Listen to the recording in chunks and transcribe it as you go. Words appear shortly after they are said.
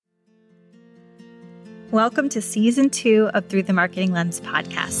Welcome to Season 2 of Through the Marketing Lens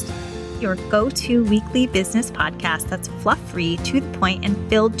podcast, your go-to weekly business podcast that's fluff-free, to the point, and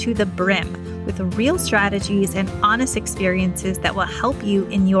filled to the brim with real strategies and honest experiences that will help you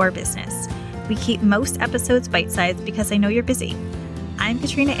in your business. We keep most episodes bite-sized because I know you're busy. I'm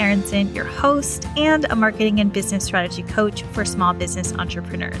Katrina Aronson, your host and a marketing and business strategy coach for small business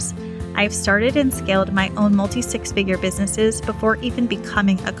entrepreneurs. I've started and scaled my own multi-six-figure businesses before even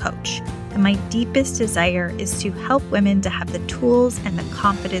becoming a coach. And my deepest desire is to help women to have the tools and the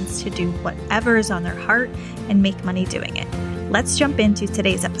confidence to do whatever is on their heart and make money doing it. Let's jump into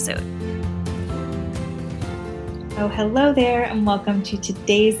today's episode. Oh, hello there, and welcome to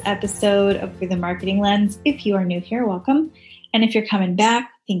today's episode of Through the Marketing Lens. If you are new here, welcome. And if you're coming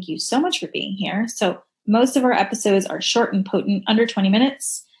back, thank you so much for being here. So most of our episodes are short and potent, under 20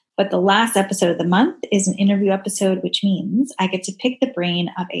 minutes. But the last episode of the month is an interview episode, which means I get to pick the brain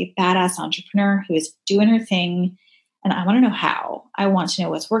of a badass entrepreneur who is doing her thing. And I want to know how. I want to know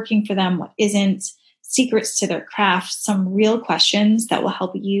what's working for them, what isn't, secrets to their craft, some real questions that will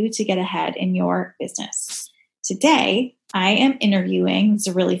help you to get ahead in your business. Today, I am interviewing, it's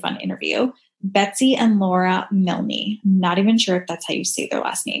a really fun interview, Betsy and Laura Milne. I'm not even sure if that's how you say their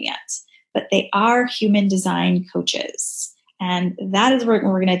last name yet, but they are human design coaches. And that is what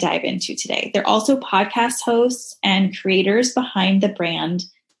we're going to dive into today. They're also podcast hosts and creators behind the brand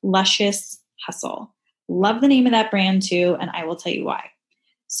Luscious Hustle. Love the name of that brand too, and I will tell you why.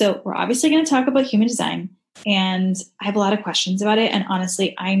 So we're obviously going to talk about human design, and I have a lot of questions about it. And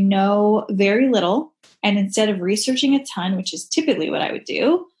honestly, I know very little. And instead of researching a ton, which is typically what I would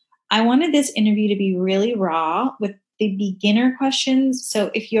do, I wanted this interview to be really raw with the beginner questions. So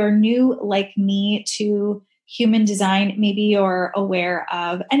if you're new like me to human design, maybe you're aware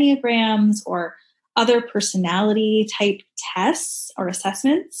of Enneagrams or other personality type tests or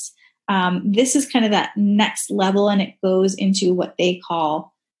assessments. This is kind of that next level, and it goes into what they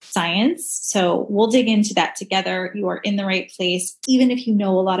call science. So we'll dig into that together. You are in the right place. Even if you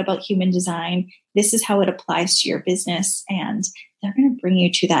know a lot about human design, this is how it applies to your business, and they're going to bring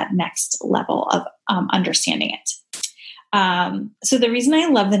you to that next level of understanding it. So the reason I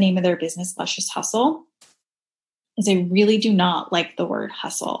love the name of their business, Luscious Hustle, is I really do not like the word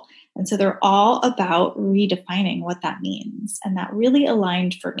hustle. And so they're all about redefining what that means. And that really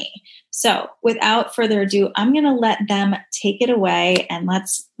aligned for me. So without further ado, I'm going to let them take it away and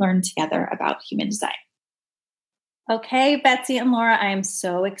let's learn together about human design. Okay, Betsy and Laura, I am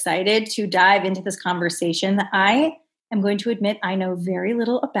so excited to dive into this conversation that I am going to admit I know very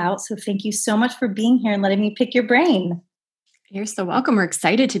little about. So thank you so much for being here and letting me pick your brain. You're so welcome. We're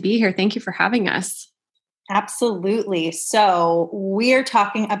excited to be here. Thank you for having us. Absolutely. So we're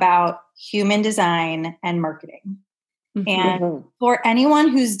talking about human design and marketing. Mm-hmm. And for anyone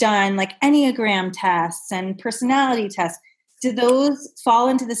who's done like Enneagram tests and personality tests, do those fall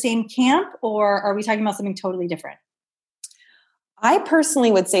into the same camp, or are we talking about something totally different? I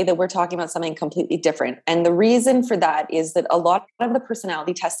personally would say that we're talking about something completely different. And the reason for that is that a lot of the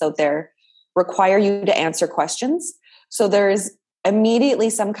personality tests out there require you to answer questions. So there's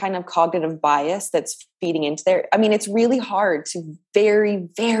immediately some kind of cognitive bias that's feeding into there. I mean, it's really hard to very,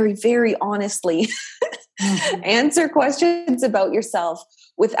 very, very honestly answer questions about yourself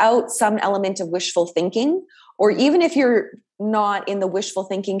without some element of wishful thinking, or even if you're not in the wishful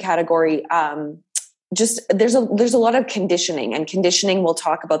thinking category, just there's a lot of conditioning, and conditioning, we'll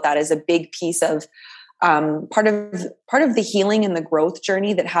talk about that as a big piece of part of the healing and the growth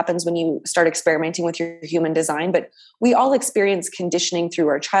journey that happens when you start experimenting with your human design. But we all experience conditioning through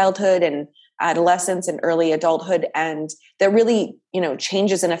our childhood and adolescence and early adulthood, and that really,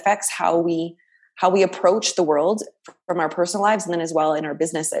 changes and affects how we approach the world from our personal lives and then as well in our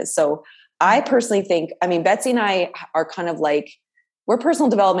businesses. So I personally think, Betsy and I are kind of like, we're personal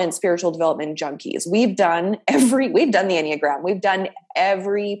development, spiritual development junkies. We've done the Enneagram. We've done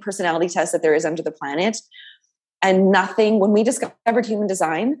every personality test that there is under the planet. And nothing, when we discovered human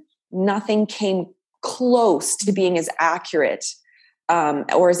design, nothing came close to being as accurate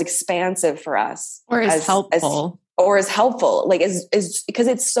or as expansive for us. Or as helpful. Because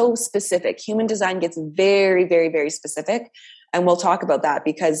it's so specific. Human design gets very, very, very specific. And we'll talk about that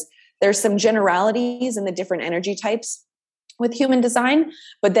because there's some generalities in the different energy types with human design,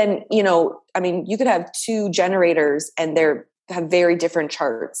 but then, you could have two generators and they're have very different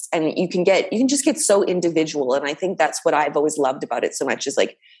charts, and you can just get so individual. And I think that's what I've always loved about it so much, is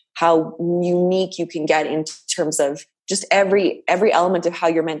like how unique you can get in terms of just every element of how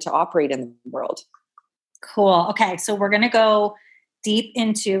you're meant to operate in the world. Cool. Okay. So we're going to go deep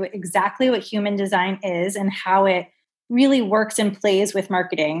into exactly what human design is and how it really works and plays with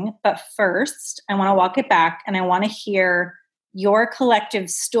marketing. But first, I want to walk it back and I want to hear your collective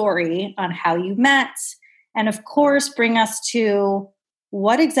story on how you met. And of course, bring us to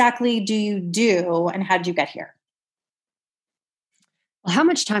what exactly do you do and how did you get here? Well, how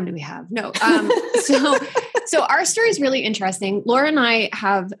much time do we have? No. So our story is really interesting. Laura and I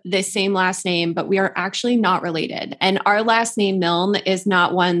have the same last name, but we are actually not related. And our last name, Milne, is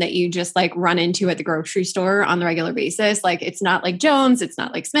not one that you just like run into at the grocery store on the regular basis. Like it's not like Jones. It's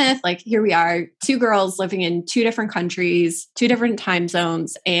not like Smith. Like here we are, two girls living in two different countries, two different time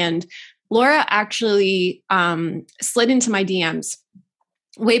zones. And Laura actually slid into my DMs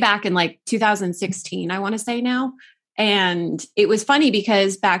way back in like 2016, I want to say now. And it was funny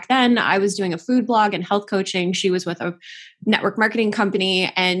because back then I was doing a food blog and health coaching. She was with a network marketing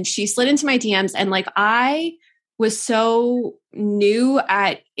company and she slid into my DMs. And like, I was so new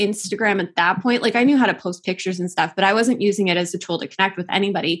at Instagram at that point. Like I knew how to post pictures and stuff, but I wasn't using it as a tool to connect with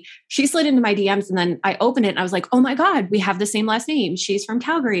anybody. She slid into my DMs and then I opened it and I was like, oh my God, we have the same last name. She's from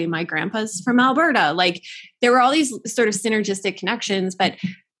Calgary. My grandpa's from Alberta. Like there were all these sort of synergistic connections, but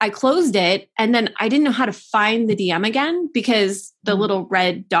I closed it and then I didn't know how to find the DM again because the little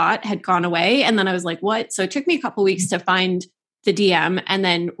red dot had gone away. And then I was like, what? So it took me a couple of weeks to find the DM and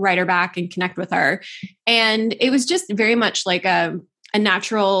then write her back and connect with her. And it was just very much like a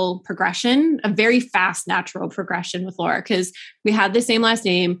natural progression, a very fast natural progression with Laura because we had the same last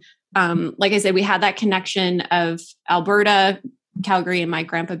name. Like I said, we had that connection of Alberta, Calgary, and my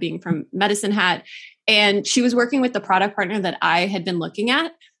grandpa being from Medicine Hat. And she was working with the product partner that I had been looking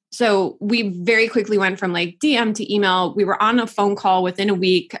at. So we very quickly went from like DM to email. We were on a phone call within a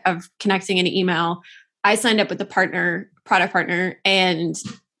week of connecting an email. I signed up with the product partner. And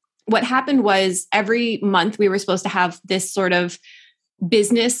what happened was every month we were supposed to have this sort of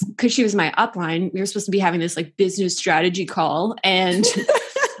business, because she was my upline, we were supposed to be having this like business strategy call and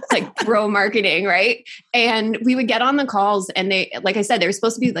like grow marketing, right? And we would get on the calls and they, like I said, they were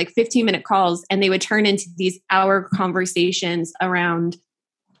supposed to be like 15-minute calls and they would turn into these hour conversations around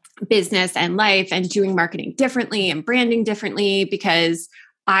business and life and doing marketing differently and branding differently because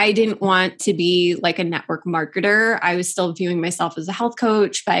I didn't want to be like a network marketer. I was still viewing myself as a health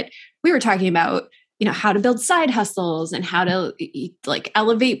coach, but we were talking about, you know, how to build side hustles and how to like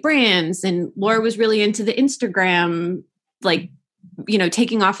elevate brands. And Laura was really into the Instagram, like, you know,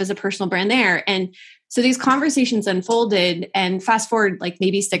 taking off as a personal brand there. And so these conversations unfolded and fast forward like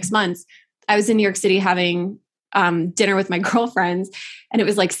maybe 6 months, I was in New York City having dinner with my girlfriends and it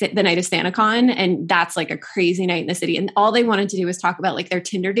was like the night of SantaCon. And that's like a crazy night in the city. And all they wanted to do was talk about like their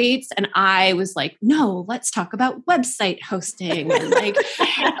Tinder dates. And I was like, no, let's talk about website hosting and like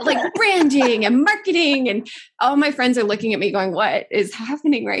branding and marketing. And all my friends are looking at me going, what is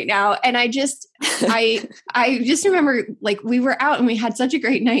happening right now? And I just remember like we were out and we had such a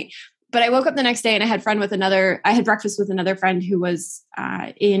great night. But I woke up the next day and I had breakfast with another friend who was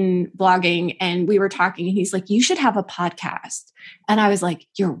in blogging and we were talking and he's like, you should have a podcast. And I was like,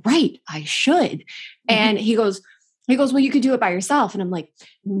 you're right, I should. Mm-hmm. And he goes, well, you could do it by yourself. And I'm like,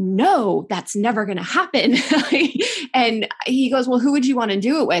 no, that's never going to happen. And he goes, well, who would you want to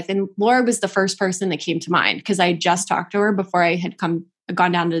do it with? And Laura was the first person that came to mind because I just talked to her before I had gone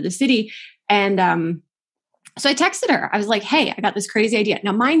down to the city. And so I texted her. I was like, hey, I got this crazy idea.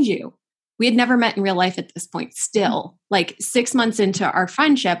 Now, mind you, we had never met in real life at this point still. Like 6 months into our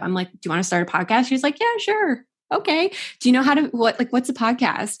friendship, I'm like, do you want to start a podcast? She's like, yeah, sure. Okay. Do you know what's a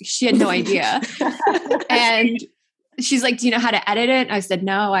podcast? She had no idea. And she's like, do you know how to edit it? And I said,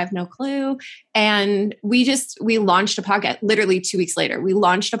 no, I have no clue. And we launched a podcast literally 2 weeks later. We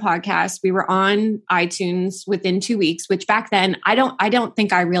launched a podcast. We were on iTunes within 2 weeks, which back then I don't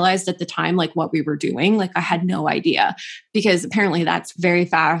think I realized at the time, like what we were doing. Like I had no idea because apparently that's very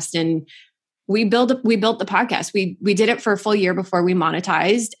fast. And we built the podcast. We did it for a full year before we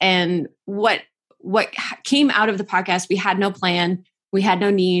monetized. And what came out of the podcast, we had no plan. We had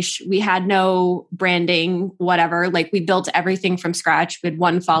no niche. We had no branding, whatever. Like we built everything from scratch. We had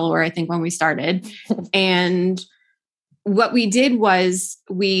 1 follower, I think, when we started. And what we did was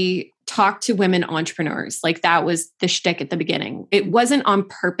we talked to women entrepreneurs. Like that was the shtick at the beginning. It wasn't on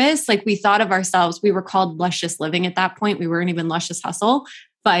purpose. Like we thought of ourselves, we were called Luscious Living at that point. We weren't even Luscious Hustle.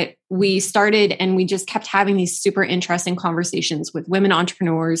 But we started and we just kept having these super interesting conversations with women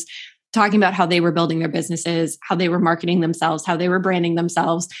entrepreneurs, talking about how they were building their businesses, how they were marketing themselves, how they were branding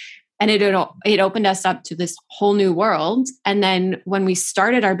themselves. And it opened us up to this whole new world. And then when we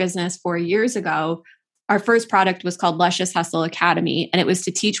started our business 4 years ago, our first product was called Luscious Hustle Academy. And it was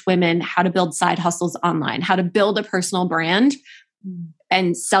to teach women how to build side hustles online, how to build a personal brand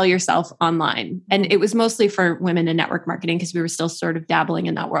and sell yourself online. And it was mostly for women in network marketing because we were still sort of dabbling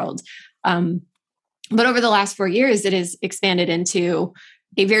in that world. But over the last 4 years, it has expanded into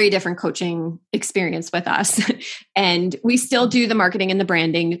a very different coaching experience with us. And we still do the marketing and the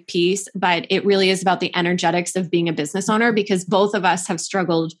branding piece, but it really is about the energetics of being a business owner, because both of us have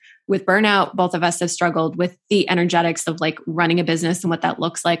struggled with burnout. Both of us have struggled with the energetics of like running a business and what that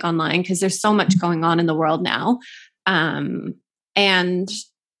looks like online, because there's so much going on in the world now. And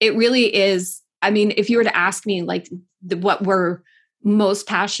it really is, I mean, if you were to ask me like what we're most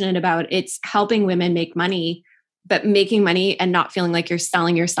passionate about, it's helping women make money, but making money and not feeling like you're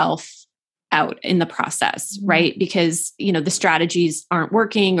selling yourself out in the process, right? Because, you know, the strategies aren't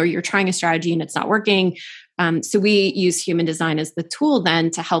working, or you're trying a strategy and it's not working. So we use human design as the tool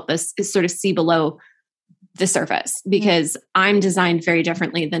then to help us sort of see below the surface, because I'm designed very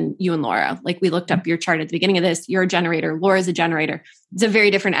differently than you and Laura. Like we looked up your chart at the beginning of this, you're a generator, Laura's a generator. It's a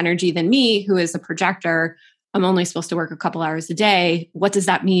very different energy than me, who is a projector. I'm only supposed to work a couple hours a day. What does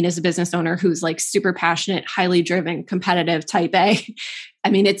that mean as a business owner who's like super passionate, highly driven, competitive, type A? I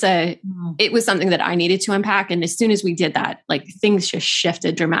mean, it was something that I needed to unpack. And as soon as we did that, like things just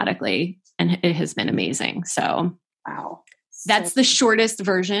shifted dramatically, and it has been amazing. So, wow. That's the shortest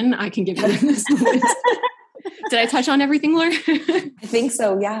version I can give you in this moment. Did I touch on everything, Laura? I think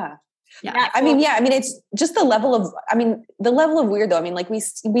so. Yeah. Yeah. I mean, it's just the level of weird though. I mean, like we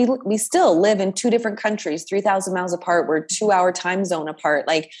still live in two different countries, 3,000 miles apart. We're 2-hour time zone apart.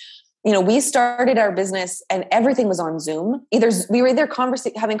 Like, you know, we started our business and everything was on Zoom. We were either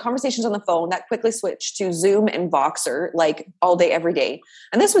having conversations on the phone that quickly switched to Zoom and Voxer, like all day, every day.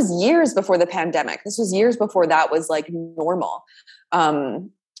 And this was years before the pandemic. This was years before that was like normal.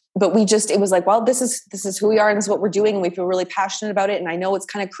 But it was like, well, this is who we are and this is what we're doing. And we feel really passionate about it. And I know it's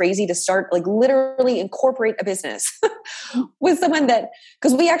kind of crazy to start, like literally incorporate a business with someone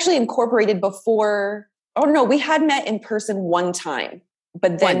because we actually incorporated before. Oh no, we had met in person one time,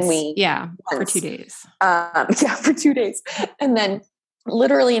 but then for 2 days. For 2 days. And then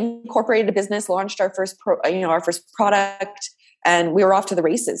literally incorporated a business, launched our first product, and we were off to the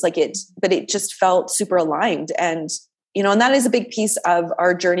races. But it just felt super aligned. And you know, and that is a big piece of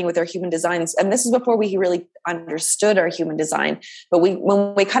our journey with our human designs. And this is before we really understood our human design. But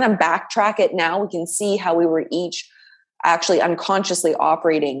when we kind of backtrack it now, we can see how we were each actually unconsciously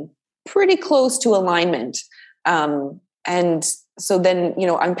operating pretty close to alignment. And so then, you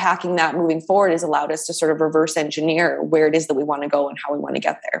know, unpacking that moving forward has allowed us to sort of reverse engineer where it is that we want to go and how we want to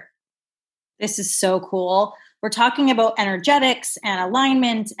get there. This is so cool. We're talking about energetics and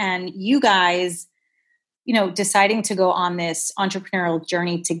alignment, and you guys, you know, deciding to go on this entrepreneurial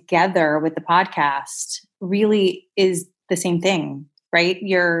journey together with the podcast really is the same thing, right?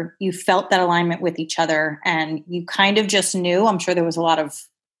 You felt that alignment with each other, and you kind of just knew. I'm sure there was a lot of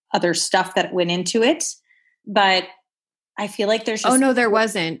other stuff that went into it, but I feel like there's just... Oh no, there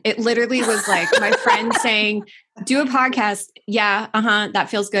wasn't. It literally was like my friend saying, do a podcast. Yeah. That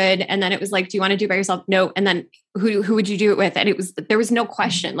feels good. And then it was like, do you want to do it by yourself? No. And then who would you do it with? And there was no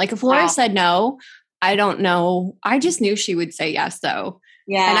question. Like if Laura said no, I don't know. I just knew she would say yes though.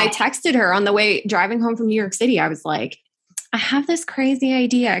 Yeah. And I texted her on the way driving home from New York City. I was like, I have this crazy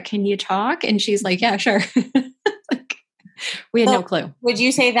idea. Can you talk? And she's like, yeah, sure. We had no clue. Would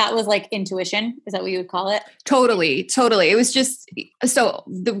you say that was like intuition? Is that what you would call it? Totally. It was just, so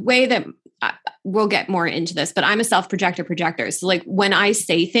the way that we'll get more into this, but I'm a self-projector. So like when I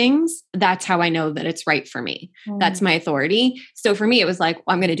say things, that's how I know that it's right for me. That's my authority. So for me, it was like,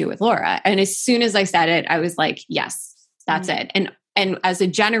 well, I'm going to do it with Laura. And as soon as I said it, I was like, yes, that's it. And as a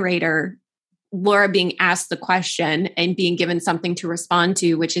generator, Laura being asked the question and being given something to respond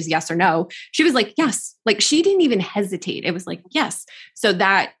to, which is yes or no, she was like, yes. Like she didn't even hesitate. It was like, yes. So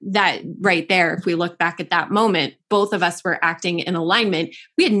that right there, if we look back at that moment, both of us were acting in alignment.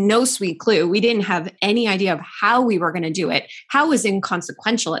 We had no sweet clue. We didn't have any idea of how we were going to do it. How was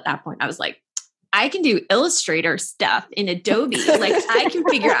inconsequential at that point. I was like, I can do Illustrator stuff in Adobe. Like I can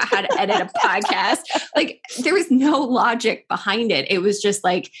figure out how to edit a podcast. Like there was no logic behind it. It was just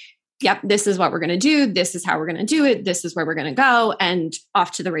like, yep, this is what we're going to do. This is how we're going to do it. This is where we're going to go. And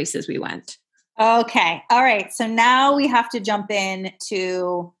off to the races we went. Okay. All right. So now we have to jump in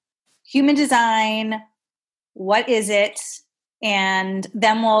to human design. What is it? And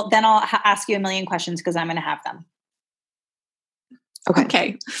then I'll ask you a million questions because I'm going to have them.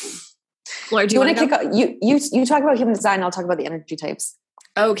 Okay. Laura, do you want to kick off? You talk about human design. I'll talk about the energy types.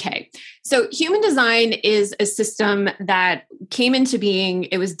 Okay. So human design is a system that came into being.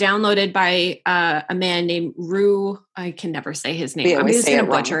 It was downloaded by a man named Rue. I can never say his name. I'm just going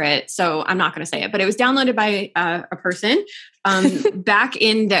to butcher it. So I'm not going to say it, but it was downloaded by a person back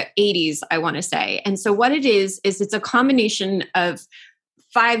in the 80s, I want to say. And so what it is it's a combination of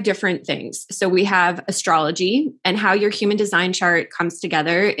 5 different things. So we have astrology and how your human design chart comes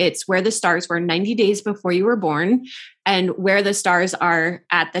together. It's where the stars were 90 days before you were born and where the stars are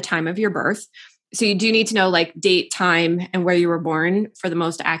at the time of your birth. So you do need to know like date, time, and where you were born for the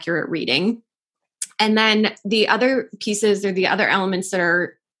most accurate reading. And then the other pieces or the other elements that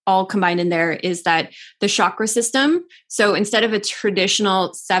are all combined in there is that the chakra system. So instead of a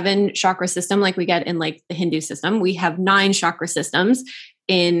traditional 7 chakra system like we get in like the Hindu system, we have 9 chakra systems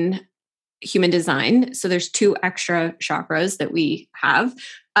in human design. So there's 2 extra chakras that we have.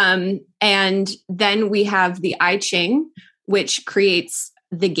 And then we have the I Ching, which creates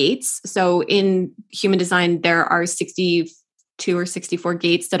the gates. So in human design, there are 62 or 64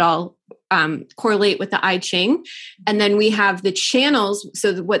 gates that all correlate with the I Ching. And then we have the channels.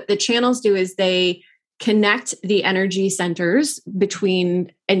 So what the channels do is they connect the energy centers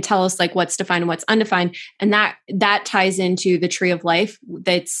between and tell us like what's defined and what's undefined. And that ties into the tree of life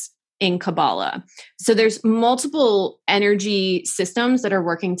that's in Kabbalah. So there's multiple energy systems that are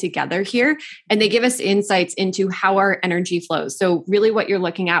working together here, and they give us insights into how our energy flows. So really what you're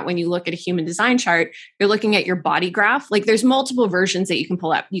looking at when you look at a human design chart, you're looking at your body graph. Like there's multiple versions that you can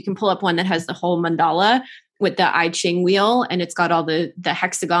pull up. You can pull up one that has the whole mandala with the I Ching wheel, and it's got all the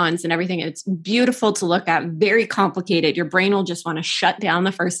hexagons and everything. It's beautiful to look at, very complicated. Your brain will just want to shut down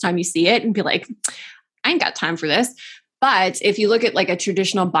the first time you see it and be like, I ain't got time for this. But if you look at like a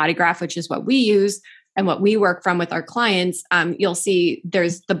traditional body graph, which is what we use and what we work from with our clients, you'll see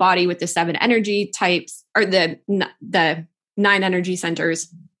there's the body with the 7 energy types or the 9 energy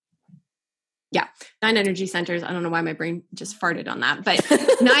centers. Yeah, 9 energy centers. I don't know why my brain just farted on that, but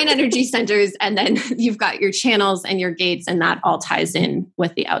 9 energy centers. And then you've got your channels and your gates, and that all ties in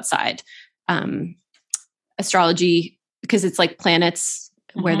with the outside astrology, because it's like planets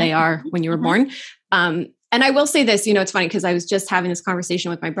where they are when you were born. And I will say this, you know, it's funny because I was just having this conversation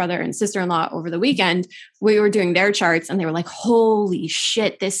with my brother and sister-in-law over the weekend. We were doing their charts and they were like, holy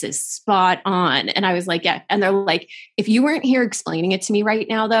shit, this is spot on. And I was like, yeah. And they're like, if you weren't here explaining it to me right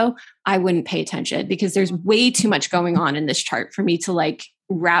now, though, I wouldn't pay attention because there's way too much going on in this chart for me to like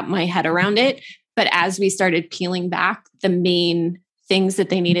wrap my head around it. But as we started peeling back the main things that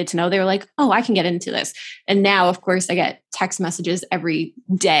they needed to know, they were like, oh, I can get into this. And now, of course, I get text messages every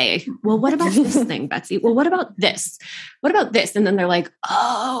day. Well, what about this thing, Betsy? Well, what about this? What about this? And then they're like,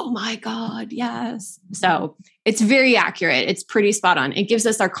 oh my God, yes. So it's very accurate. It's pretty spot on. It gives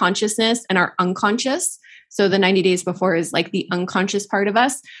us our consciousness and our unconscious. So the 90 days before is like the unconscious part of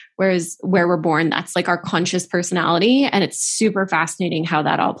us, whereas where we're born, that's like our conscious personality. And it's super fascinating how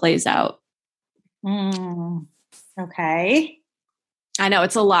that all plays out. Okay. I know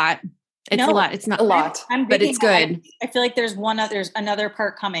it's a lot. It's a lot. It's not a lot, but it's good. I feel like there's another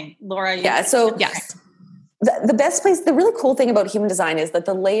part coming. Laura. Yeah. So yes. The best place, the really cool thing about human design is that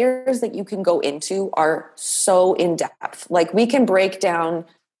the layers that you can go into are so in depth. Like we can break down,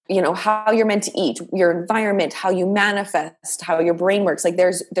 you know, how you're meant to eat, your environment, how you manifest, how your brain works. Like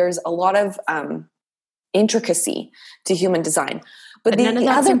there's a lot of intricacy to human design. But none of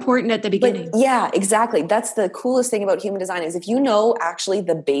that's important at the beginning. Yeah, exactly. That's the coolest thing about human design is if you know actually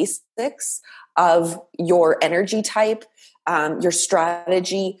the basics of your energy type, your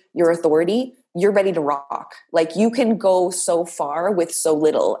strategy, your authority, you're ready to rock. Like you can go so far with so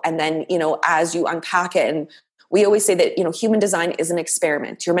little. And then, you know, as you unpack it, and we always say that, you know, human design is an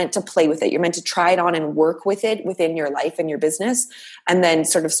experiment. You're meant to play with it. You're meant to try it on and work with it within your life and your business, and then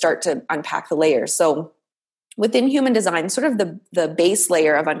sort of start to unpack the layers. So within human design, sort of the base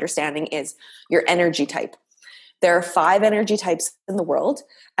layer of understanding is your energy type. There are 5 energy types in the world,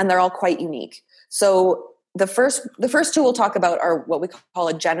 and they're all quite unique. So the first 2 we'll talk about are what we call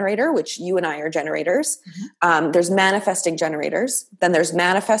a generator, which you and I are generators. There's manifesting generators. Then there's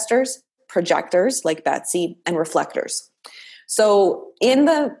manifestors, projectors like Betsy, and reflectors. So in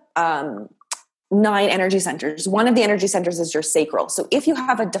the 9 energy centers, one of the energy centers is your sacral. So if you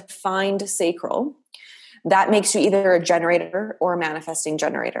have a defined sacral, that makes you either a generator or a manifesting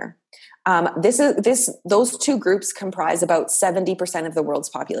generator. Those 2 groups comprise about 70% of the world's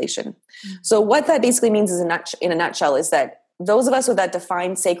population. So what that basically means is in a nutshell is that those of us with that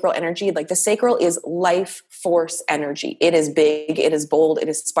defined sacral energy, like the sacral is life force energy. It is big, it is bold, it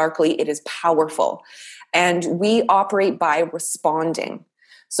is sparkly, it is powerful. And we operate by responding.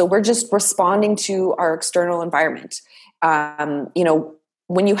 So we're just responding to our external environment. You know,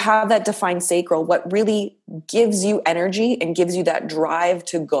 when you have that defined sacral, what really gives you energy and gives you that drive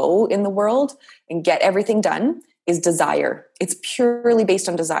to go in the world and get everything done is desire. It's purely based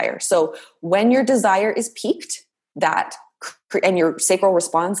on desire. So when your desire is peaked, and your sacral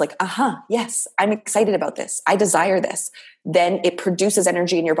responds like, yes, I'm excited about this. I desire this. Then it produces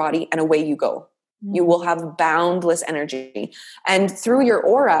energy in your body and away you go. You will have boundless energy. And through your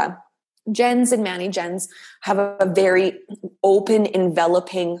aura, Jens and Manny Jens have a very open,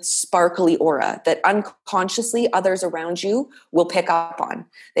 enveloping, sparkly aura that unconsciously others around you will pick up on.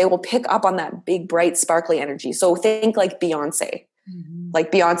 They will pick up on that big, bright, sparkly energy. So think like Beyonce.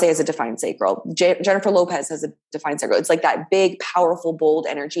 Like Beyonce has a defined sacral. Jennifer Lopez has a defined sacral. It's like that big, powerful, bold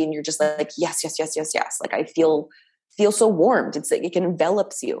energy. And you're just like, yes, yes, yes, yes, yes. Like I feel so warmed. It's like it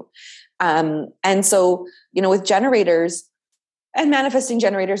envelops you. And so, with generators, and manifesting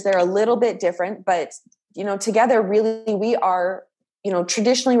generators, they're a little bit different, but, together really we are,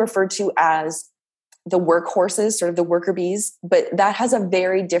 traditionally referred to as the workhorses, sort of the worker bees, but that has a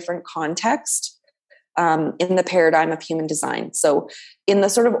very different context in the paradigm of human design. So in the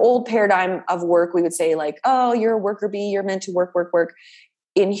sort of old paradigm of work, we would say like, oh, you're a worker bee, you're meant to work, work, work.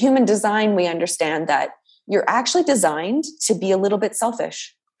 In human design, we understand that you're actually designed to be a little bit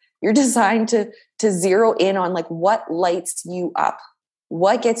selfish. You're designed to zero in on like what lights you up,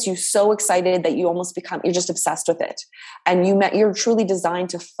 what gets you so excited that you almost you're just obsessed with it. And you're truly designed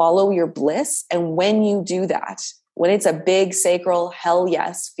to follow your bliss. And when you do that, when it's a big sacral hell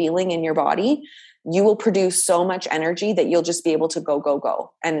yes feeling in your body, you will produce so much energy that you'll just be able to go, go,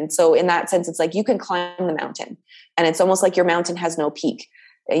 go. And so in that sense, it's like you can climb the mountain and it's almost like your mountain has no peak.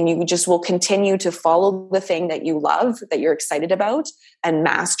 And you just will continue to follow the thing that you love, that you're excited about, and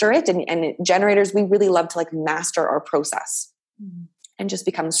master it. And generators, we really love to like master our process and just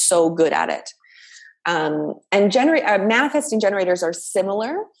become so good at it. And manifesting generators are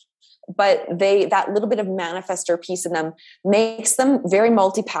similar, but that little bit of manifestor piece in them makes them very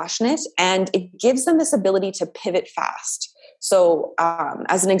multi-passionate, and it gives them this ability to pivot fast. So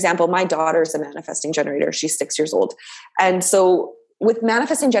as an example, my daughter is a manifesting generator. She's 6 years old. And so with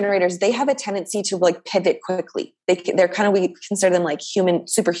manifesting generators, they have a tendency to like pivot quickly. They're kind of, we consider them like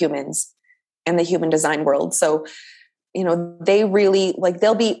superhumans in the human design world. So, they really like,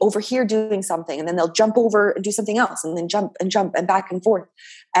 they'll be over here doing something and then they'll jump over and do something else and then jump and back and forth.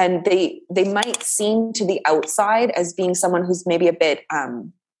 And they might seem to the outside as being someone who's maybe a bit,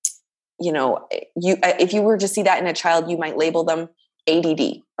 if you were to see that in a child, you might label them ADD,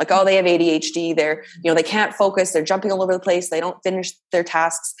 like, oh, they have ADHD. They're, they can't focus. They're jumping all over the place. They don't finish their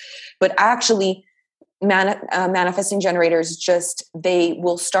tasks. But actually, manifesting generators they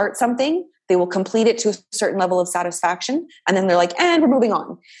will start something. They will complete it to a certain level of satisfaction. And then they're like, and we're moving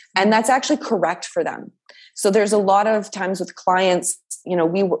on. And that's actually correct for them. So there's a lot of times with clients,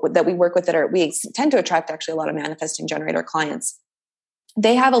 that we work with we tend to attract actually a lot of manifesting generator clients.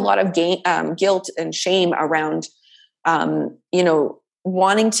 They have a lot of guilt and shame around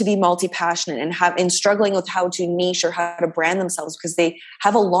wanting to be multi-passionate and struggling with how to niche or how to brand themselves because they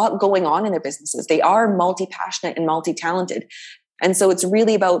have a lot going on in their businesses. They are multi-passionate and multi-talented. And so it's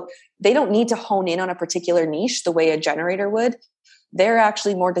really about, they don't need to hone in on a particular niche the way a generator would. They're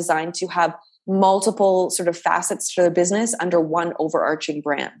actually more designed to have multiple sort of facets to their business under one overarching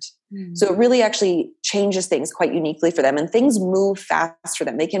brand. So it really actually changes things quite uniquely for them, and things move fast for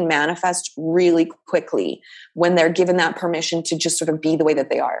them. They can manifest really quickly when they're given that permission to just sort of be the way that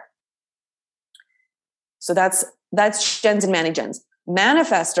they are. So that's Jens and Manny Jens.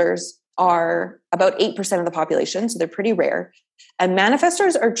 Manifestors are about 8% of the population, so they're pretty rare. And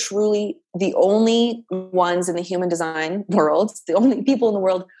manifestors are truly the only ones in the human design world, the only people in the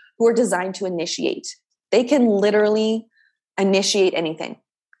world who are designed to initiate. They can literally initiate anything.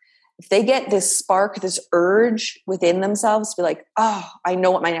 If they get this spark, this urge within themselves to be like, oh, I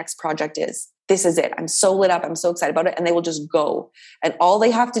know what my next project is. This is it. I'm so lit up. I'm so excited about it. And they will just go. And all they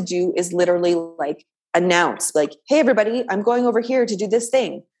have to do is literally like announce like, hey, everybody, I'm going over here to do this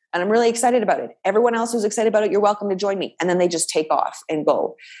thing. And I'm really excited about it. Everyone else who's excited about it, you're welcome to join me. And then they just take off and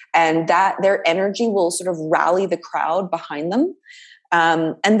go. And that their energy will sort of rally the crowd behind them.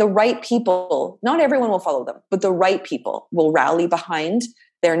 And the right people, not everyone will follow them, but the right people will rally behind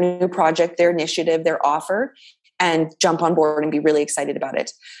their new project, their initiative, their offer, and jump on board and be really excited about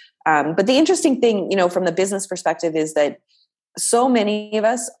it. But the interesting thing, from the business perspective is that so many of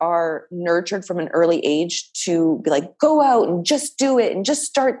us are nurtured from an early age to be like, go out and just do it and just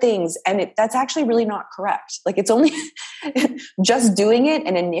start things. And that's actually really not correct. Like it's only just doing it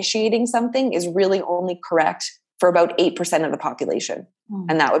and initiating something is really only correct for about 8% of the population.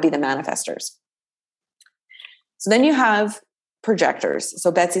 And that would be the manifestors. So then you have projectors.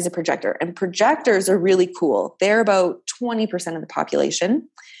 So Betsy's a projector, and projectors are really cool. They're about 20% of the population.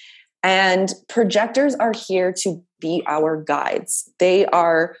 And projectors are here to be our guides. They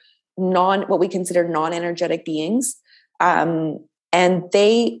are what we consider non-energetic beings. And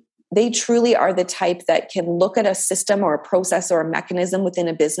they truly are the type that can look at a system or a process or a mechanism within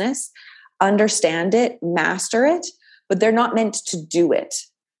a business, understand it, master it, but they're not meant to do it.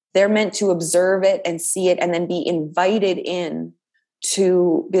 They're meant to observe it and see it and then be invited in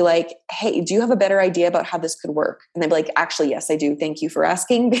to be like, hey, do you have a better idea about how this could work? And they'd be like, actually, yes, I do. Thank you for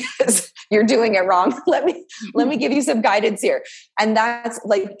asking, because you're doing it wrong. Let me give you some guidance here. And that's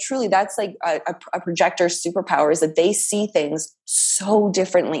like, truly, that's like a projector's superpower, is that they see things so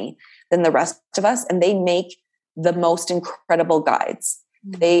differently than the rest of us. And they make the most incredible guides.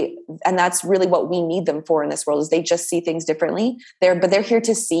 And that's really what we need them for in this world, is they just see things differently. They're here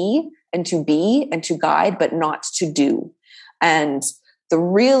to see and to be and to guide, but not to do. And the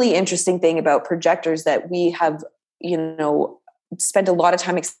really interesting thing about projectors that we have, spent a lot of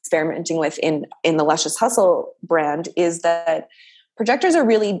time experimenting with in the Luscious Hustle brand, is that projectors are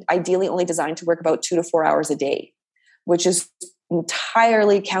really ideally only designed to work about 2 to 4 hours a day, which is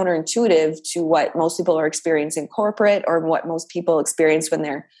entirely counterintuitive to what most people are experiencing corporate, or what most people experience when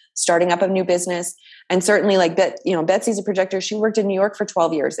they're starting up a new business. And certainly like Betsy's a projector. She worked in New York for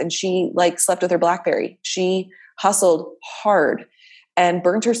 12 years and she slept with her BlackBerry. She hustled hard and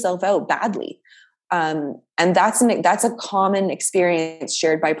burnt herself out badly. And that's a common experience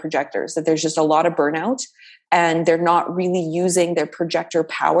shared by projectors, that there's just a lot of burnout and they're not really using their projector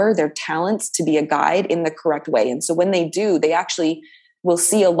power, their talents, to be a guide in the correct way. And so when they do, they actually will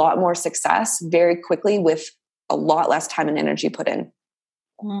see a lot more success very quickly with a lot less time and energy put in.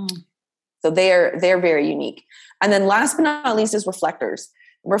 So they're very unique. And then last but not least is reflectors.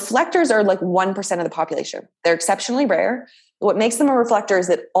 Reflectors are like 1% of the population. They're exceptionally rare. What makes them a reflector is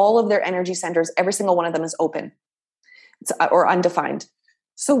that all of their energy centers, every single one of them, is open or undefined.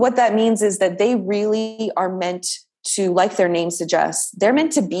 So what that means is that they really are meant to, like their name suggests, they're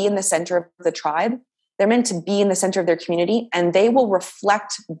meant to be in the center of the tribe. They're meant to be in the center of their community, and they will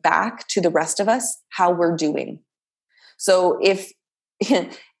reflect back to the rest of us how we're doing. So if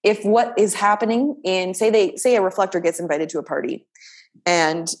what is happening say a reflector gets invited to a party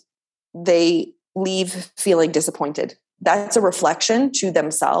and they leave feeling disappointed, that's a reflection to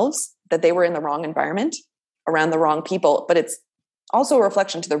themselves that they were in the wrong environment around the wrong people. But it's also a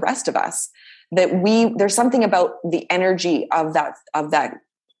reflection to the rest of us that there's something about the energy of that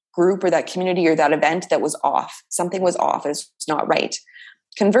group or that community or that event that was off. Something was off. It's not right.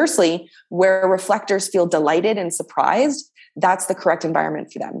 Conversely, where reflectors feel delighted and surprised, that's the correct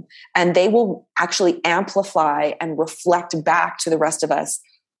environment for them. And they will actually amplify and reflect back to the rest of us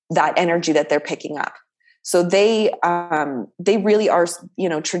that energy that they're picking up. So they really are,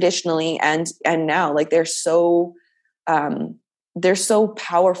 traditionally and now, like they're so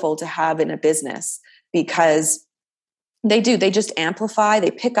powerful to have in a business, because they just amplify,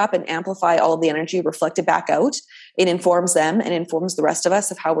 they pick up and amplify all of the energy, reflect it back out. It informs them and informs the rest of us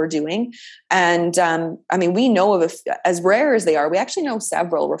of how we're doing. And we know of, as rare as they are, we actually know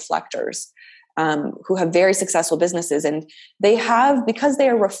several reflectors who have very successful businesses, and they have, because they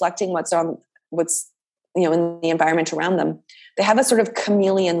are reflecting what's in the environment around them, they have a sort of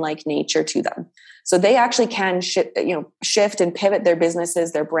chameleon-like nature to them. So they actually can shift and pivot their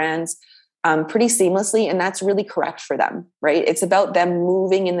businesses, their brands pretty seamlessly. And that's really correct for them, right? It's about them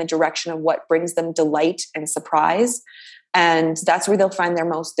moving in the direction of what brings them delight and surprise. And that's where they'll find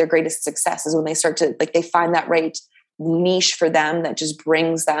their greatest success, is when they start to, they find that right niche for them that just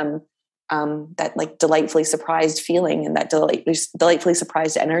brings them that delightfully surprised feeling and that delightfully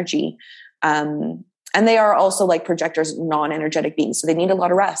surprised energy. And they are also, like projectors, non-energetic beings. So they need a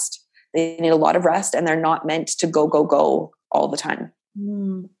lot of rest. They need a lot of rest, and they're not meant to go all the time.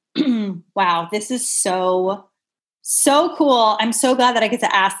 Wow. This is so cool. I'm so glad that I get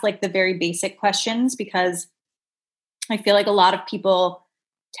to ask the very basic questions, because I feel like a lot of people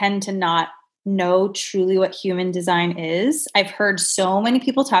tend to not know truly what human design is. I've heard so many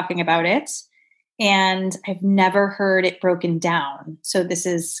people talking about it, and I've never heard it broken down. So this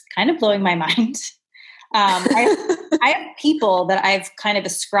is kind of blowing my mind. I have people that I've kind of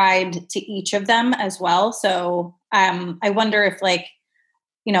ascribed to each of them as well. So I wonder if with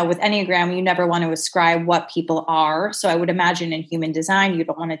Enneagram, you never want to ascribe what people are. So I would imagine in human design, you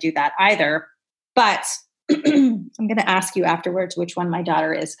don't want to do that either. But I'm going to ask you afterwards which one my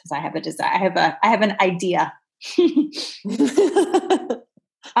daughter is, because I have an idea.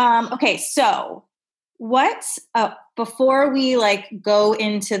 Okay. So What, before we like go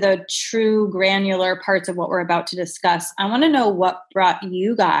into the true granular parts of what we're about to discuss, I want to know what brought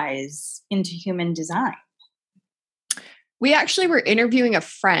you guys into human design. We actually were interviewing a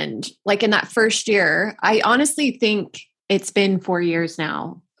friend like in that first year. I honestly think it's been 4 years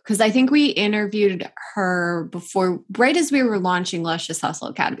now, because I think we interviewed her before, right as we were launching Luscious Hustle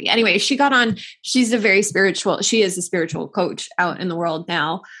Academy. Anyway, she got on. She is a spiritual coach out in the world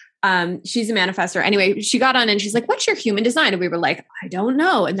now. She's a manifestor. Anyway, she got on and she's like, what's your human design? And we were like, I don't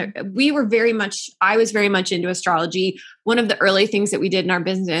know. And I was very much into astrology. One of the early things that we did in our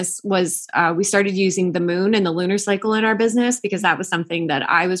business was we started using the moon and the lunar cycle in our business, because that was something that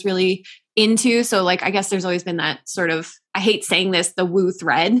I was really into. So like, I guess there's always been that sort of, I hate saying this, the woo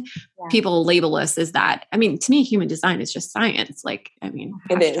thread. Yeah. People label us as that. I mean, to me, human design is just science. Like, I mean,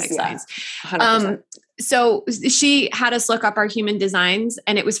 it is science. 100%. So she had us look up our human designs,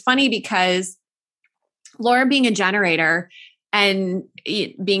 and it was funny because Laura, being a generator and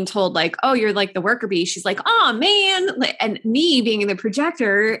being told like, oh, you're like the worker bee. She's like, oh man. And me being the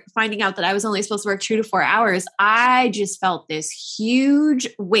projector, finding out that I was only supposed to work 2 to 4 hours, I just felt this huge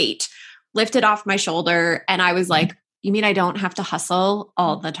weight lifted off my shoulder. And I was like, you mean I don't have to hustle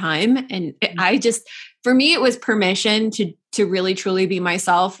all the time? And for me, it was permission to really truly be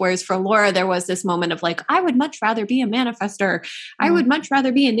myself. Whereas for Laura, there was this moment of like, I would much rather be a manifestor. I would much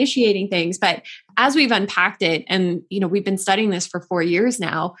rather be initiating things. But as we've unpacked it, and we've been studying this for 4 years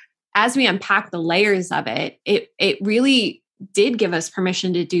now, as we unpack the layers of it, it really did give us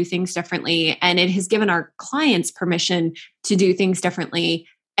permission to do things differently. And it has given our clients permission to do things differently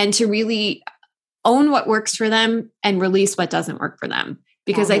and to really own what works for them and release what doesn't work for them.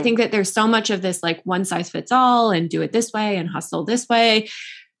 Because I think that there's so much of this like one size fits all and do it this way and hustle this way.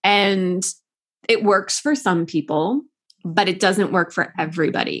 And it works for some people, but it doesn't work for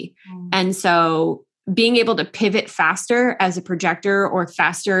everybody. And so being able to pivot faster as a projector, or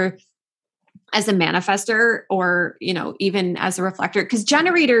faster as a manifestor, or, even as a reflector, because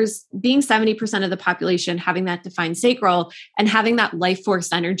generators, being 70% of the population, having that defined sacral and having that life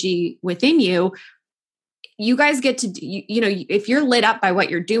force energy within you, you guys get to, if you're lit up by what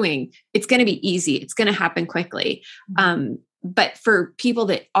you're doing, it's going to be easy. It's going to happen quickly. But for people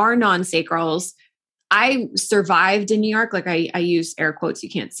that are non-sacrals, I survived in New York. Like I use air quotes, you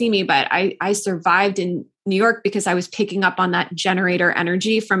can't see me, but I survived in New York because I was picking up on that generator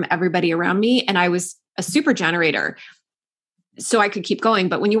energy from everybody around me. And I was a super generator, so I could keep going.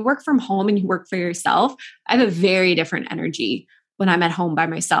 But when you work from home and you work for yourself, I have a very different energy when I'm at home by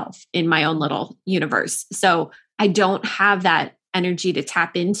myself in my own little universe. So I don't have that energy to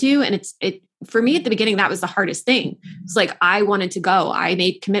tap into. And for me at the beginning, that was the hardest thing. It's like, I wanted to go, I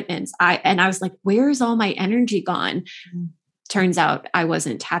made commitments. I was like, where's all my energy gone? Turns out I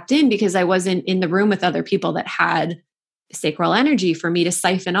wasn't tapped in because I wasn't in the room with other people that had sacral energy for me to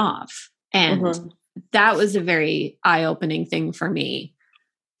siphon off. And that was a very eye-opening thing for me.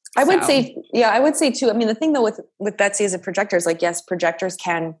 I would say too. I mean, the thing though with Betsy as a projector is like, yes, projectors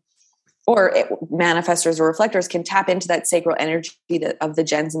can, or manifestors or reflectors can tap into that sacral energy of the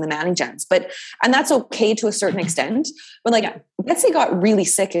gens and the Manny gens. And that's okay to a certain extent. But Betsy got really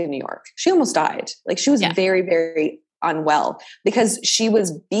sick in New York. She almost died. Like she was very, very unwell because she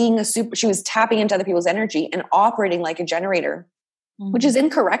was she was tapping into other people's energy and operating like a generator, which is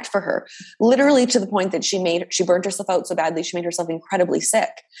incorrect for her, literally to the point that she burned herself out so badly. She made herself incredibly sick.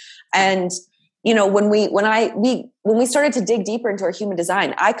 And, when we started to dig deeper into our human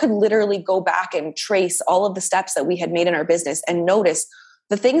design, I could literally go back and trace all of the steps that we had made in our business and notice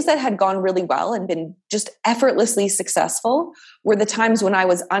the things that had gone really well and been just effortlessly successful were the times when I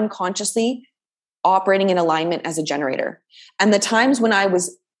was unconsciously operating in alignment as a generator. And the times when I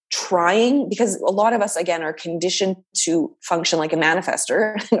was trying, because a lot of us, again, are conditioned to function like a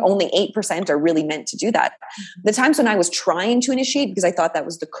manifestor, and only 8% are really meant to do that. The times when I was trying to initiate because I thought that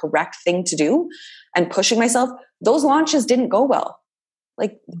was the correct thing to do and pushing myself, those launches didn't go well.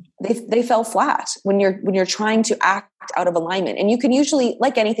 Like they fell flat when you're trying to act out of alignment. And you can usually,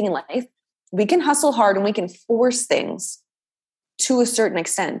 like anything in life, we can hustle hard and we can force things to a certain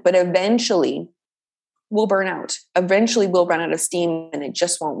extent, but eventually we'll burn out. Eventually we'll run out of steam and it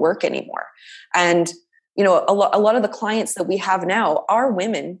just won't work anymore. And, a lot of the clients that we have now are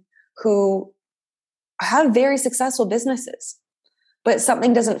women who have very successful businesses, but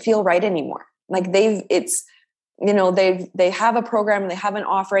something doesn't feel right anymore. Like they have a program, they have an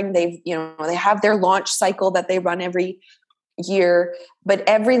offering, they have their launch cycle that they run every year, but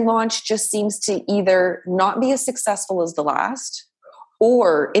every launch just seems to either not be as successful as the last,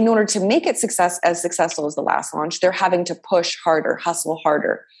 or in order to make it as successful as the last launch, they're having to push harder, hustle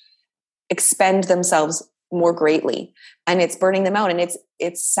harder. expend themselves more greatly, and it's burning them out, and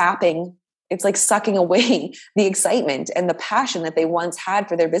it's sapping, it's like sucking away the excitement and the passion that they once had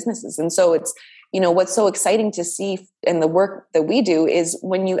for their businesses. And so it's, what's so exciting to see in the work that we do is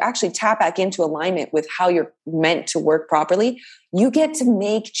when you actually tap back into alignment with how you're meant to work properly, you get to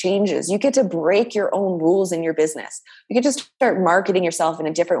make changes. You get to break your own rules in your business. You get to start marketing yourself in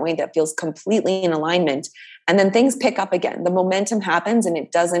a different way that feels completely in alignment. And then things pick up again. The momentum happens, and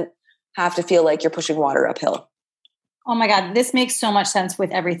it doesn't have to feel like you're pushing water uphill. Oh my God, this makes so much sense with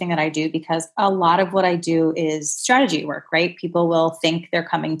everything that I do, because a lot of what I do is strategy work, right? People will think they're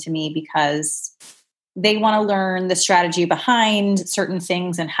coming to me because they want to learn the strategy behind certain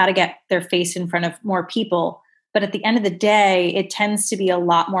things and how to get their face in front of more people. But at the end of the day, it tends to be a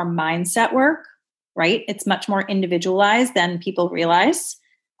lot more mindset work, right? It's much more individualized than people realize,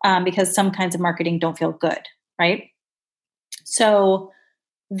 because some kinds of marketing don't feel good, right? So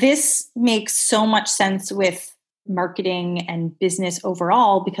this makes so much sense with marketing and business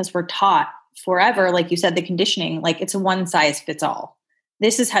overall, because we're taught forever, like you said, the conditioning, like it's a one size fits all.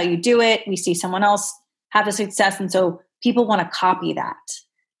 This is how you do it. We see someone else have a success. And so people want to copy that.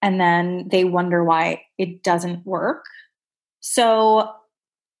 And then they wonder why it doesn't work. So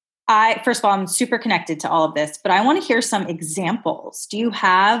first of all, I'm super connected to all of this, but I want to hear some examples. Do you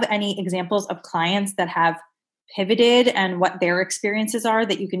have any examples of clients that have pivoted and what their experiences are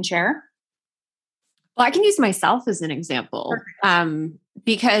that you can share? Well, I can use myself as an example,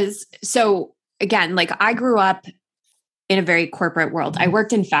 because so again, like I grew up in a very corporate world. I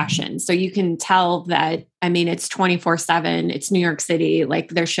worked in fashion. So you can tell that, I mean, it's 24/7, it's New York City, like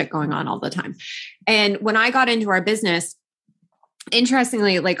there's shit going on all the time. And when I got into our business,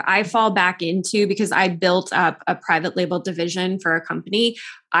 interestingly, like I fall back into, because I built up a private label division for a company,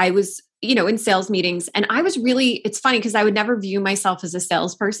 I was, in sales meetings, and I was really, it's funny because I would never view myself as a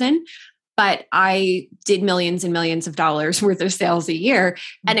salesperson, but I did millions and millions of dollars worth of sales a year.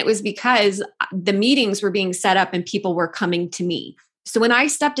 And it was because the meetings were being set up and people were coming to me. So when I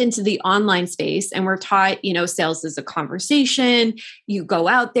stepped into the online space and we're taught, sales is a conversation, you go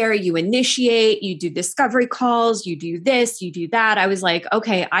out there, you initiate, you do discovery calls, you do this, you do that. I was like,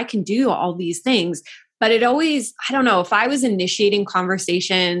 okay, I can do all these things. But it always, I don't know, if I was initiating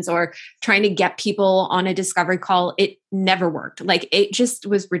conversations or trying to get people on a discovery call, it never worked. Like it just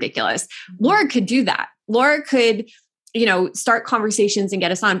was ridiculous. Laura could do that. Laura could, start conversations and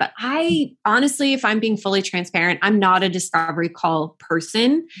get us on. But I honestly, if I'm being fully transparent, I'm not a discovery call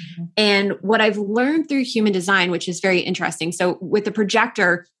person. Mm-hmm. And what I've learned through human design, which is very interesting. So with the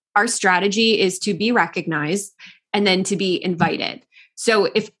projector, our strategy is to be recognized and then to be invited. So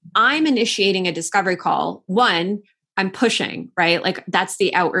if I'm initiating a discovery call, one, I'm pushing, right? Like that's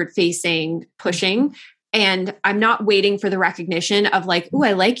the outward facing pushing. And I'm not waiting for the recognition of like, oh,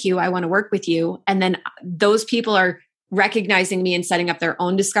 I like you, I want to work with you. And then those people are recognizing me and setting up their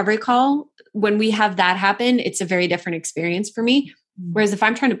own discovery call. When we have that happen, it's a very different experience for me. Whereas if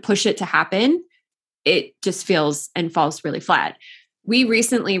I'm trying to push it to happen, it just feels and falls really flat. We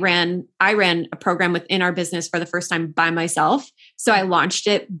recently I ran a program within our business for the first time by myself. So I launched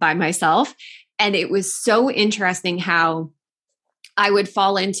it by myself. And it was so interesting how I would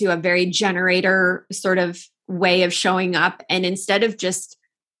fall into a very generator sort of way of showing up. And instead of just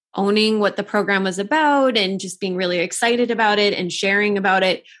owning what the program was about and just being really excited about it and sharing about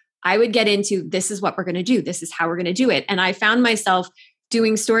it, I would get into, this is what we're going to do. This is how we're going to do it. And I found myself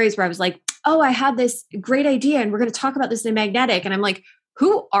doing stories where I was like, oh, I had this great idea and we're going to talk about this in Magnetic. And I'm like,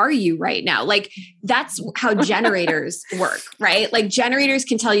 who are you right now? Like that's how generators work, right? Like generators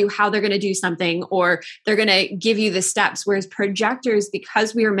can tell you how they're going to do something or they're going to give you the steps. Whereas projectors,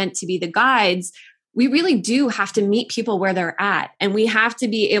 because we are meant to be the guides, we really do have to meet people where they're at. And we have to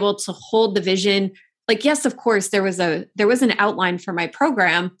be able to hold the vision. Like, yes, of course, there was an outline for my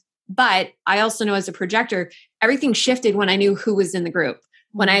program, but I also know as a projector, everything shifted when I knew who was in the group,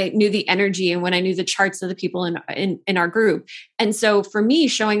 when I knew the energy and when I knew the charts of the people in our group. And so for me,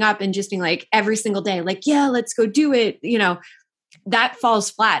 showing up and just being like every single day, like, yeah, let's go do it, that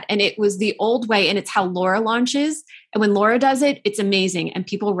falls flat. And it was the old way. And it's how Laura launches. And when Laura does it, it's amazing. And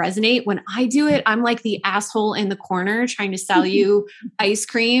people resonate. When I do it, I'm like the asshole in the corner trying to sell you ice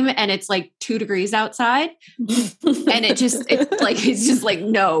cream. And it's like 2 degrees outside. And it's just like,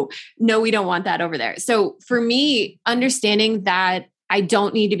 no, we don't want that over there. So for me, understanding that I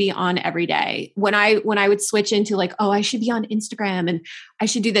don't need to be on every day. When I would switch into like, oh, I should be on Instagram and I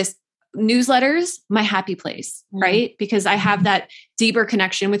should do this. Newsletters, my happy place, right? Because I have that deeper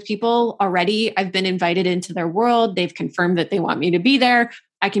connection with people already. I've been invited into their world. They've confirmed that they want me to be there.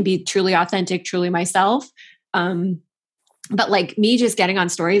 I can be truly authentic, truly myself. But like me just getting on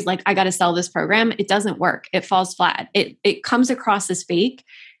stories, like I got to sell this program, it doesn't work. It falls flat. It comes across as fake.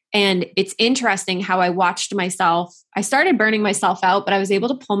 And it's interesting how I watched myself. I started burning myself out, but I was able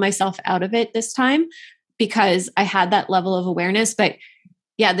to pull myself out of it this time because I had that level of awareness. But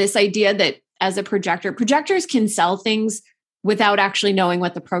yeah, this idea that as a projectors can sell things without actually knowing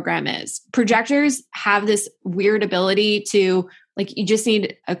what the program is. Projectors have this weird ability to, like, you just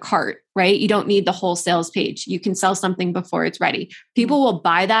need a cart, right? You don't need the whole sales page. You can sell something before it's ready. People will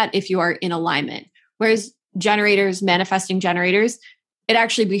buy that if you are in alignment. Whereas generators, manifesting generators, it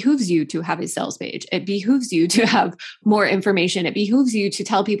actually behooves you to have a sales page. It behooves you to have more information. It behooves you to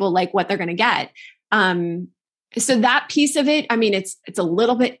tell people like what they're going to get. So that piece of it, I mean, it's a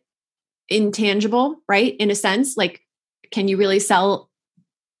little bit intangible, right? In a sense, like, can you really sell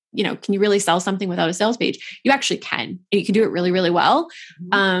something without a sales page? You actually can, and you can do it really, really well.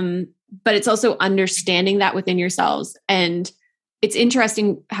 But it's also understanding that within yourselves. And it's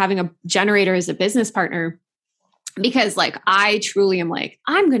interesting having a generator as a business partner, because like, I truly am like,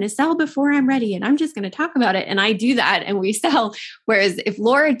 I'm going to sell before I'm ready and I'm just going to talk about it. And I do that and we sell. Whereas if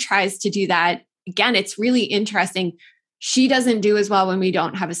Laura tries to do that, again, it's really interesting. She doesn't do as well when we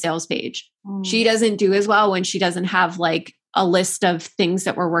don't have a sales page. She doesn't do as well when she doesn't have like a list of things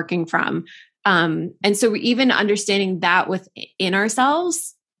that we're working from. And so even understanding that within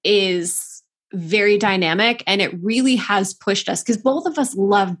ourselves is very dynamic. And it really has pushed us, because both of us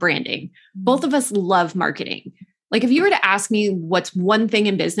love branding. Both of us love marketing. Like if you were to ask me what's one thing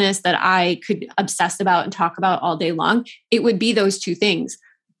in business that I could obsess about and talk about all day long, it would be those two things.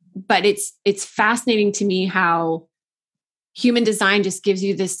 But it's fascinating to me how human design just gives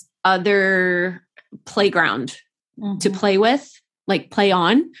you this other playground to play with, like play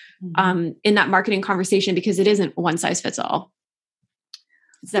on, in that marketing conversation, because it isn't one size fits all.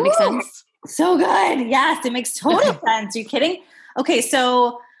 Does that make sense? So good. Yes, it makes total sense. Are you kidding? Okay.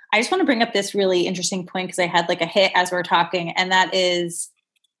 So I just want to bring up this really interesting point, because I had like a hit as we were talking, and that is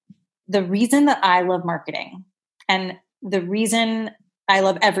the reason that I love marketing, and the reason I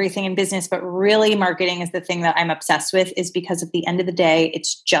love everything in business, but really marketing is the thing that I'm obsessed with, is because at the end of the day,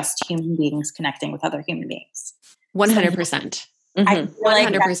 it's just human beings connecting with other human beings. 100%. I feel like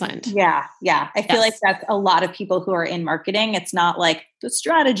 100%. Yeah. I feel like that's a lot of people who are in marketing. It's not like the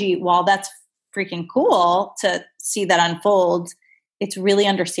strategy. While that's freaking cool to see that unfold, it's really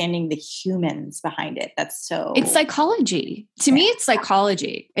understanding the humans behind it. It's psychology. To me, it's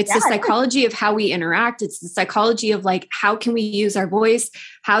psychology. It's the psychology of how we interact. It's the psychology of like, how can we use our voice?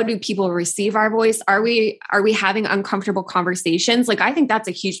 How do people receive our voice? Are we having uncomfortable conversations? Like, I think that's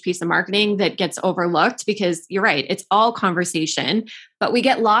a huge piece of marketing that gets overlooked, because you're right. It's all conversation, but we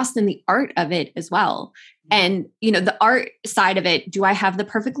get lost in the art of it as well. And, the art side of it, do I have the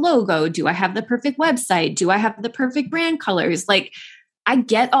perfect logo? Do I have the perfect website? Do I have the perfect brand colors? Like, I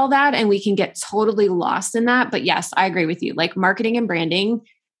get all that, and we can get totally lost in that. But yes, I agree with you. Like marketing and branding,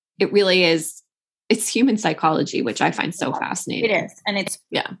 it really is, it's human psychology, which I find so fascinating. It is. And it's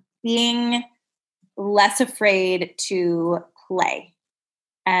being less afraid to play.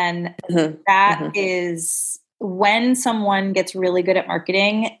 And that is when someone gets really good at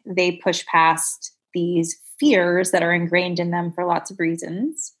marketing, they push past these fears that are ingrained in them for lots of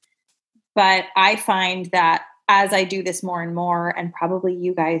reasons. But I find that as I do this more and more, and probably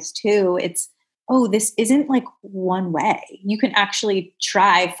you guys too, it's, this isn't like one way. You can actually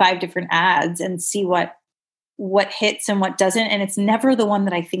try 5 different ads and see what hits and what doesn't. And it's never the one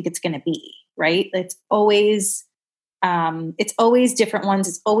that I think it's going to be, right? It's always different ones.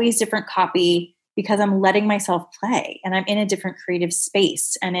 It's always different copy, because I'm letting myself play and I'm in a different creative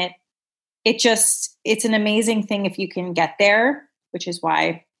space. And it's an amazing thing if you can get there, which is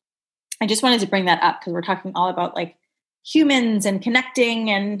why I just wanted to bring that up, because we're talking all about like humans and connecting,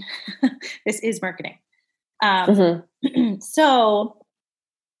 and this is marketing. So,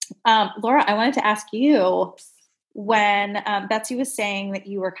 Laura, I wanted to ask you, when Betsy was saying that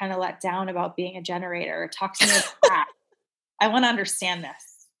you were kind of let down about being a generator, talk to me about that. I want to understand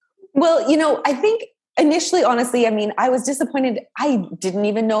this. Well, I think initially, honestly, I mean, I was disappointed. I didn't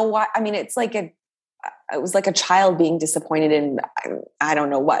even know why. I mean, it was like a child being disappointed in, I don't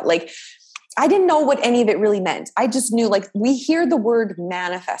know what. Like, I didn't know what any of it really meant. I just knew, like, we hear the word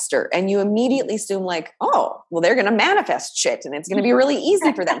manifester and you immediately assume like, oh, well, they're going to manifest shit and it's going to be really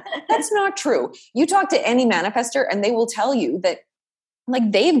easy for them. That's not true. You talk to any manifester and they will tell you that,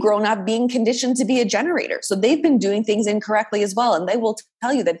 like, they've grown up being conditioned to be a generator. So they've been doing things incorrectly as well. And they will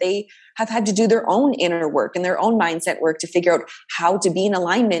tell you that they have had to do their own inner work and their own mindset work to figure out how to be in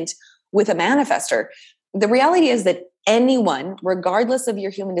alignment with a manifester. The reality is that anyone, regardless of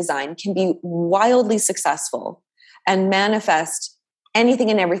your human design, can be wildly successful and manifest anything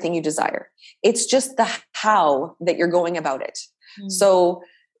and everything you desire. It's just the how that you're going about it. So,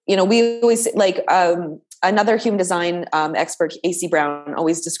 we always like, another human design expert, AC Brown,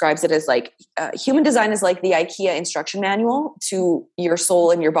 always describes it as like human design is like the IKEA instruction manual to your soul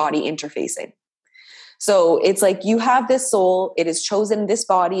and your body interfacing. So it's like you have this soul, it has chosen this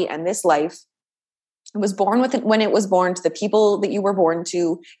body and this life. It was born with it when it was born, to the people that you were born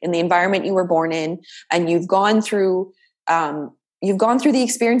to, in the environment you were born in, and you've gone through the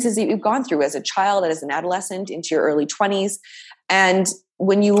experiences that you've gone through as a child, as an adolescent, into your early 20s. And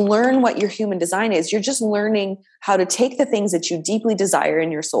when you learn what your human design is, you're just learning how to take the things that you deeply desire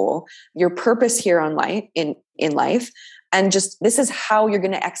in your soul, your purpose here on life, in life, and just, this is how you're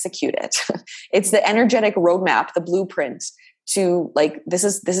going to execute it. It's the energetic roadmap, the blueprint to like, this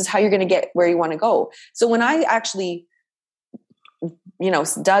is how you're going to get where you want to go. So when I actually,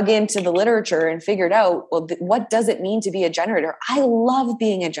 dug into the literature and figured out, well, what does it mean to be a generator? I love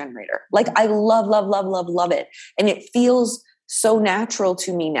being a generator. Like I love it. And it feels so natural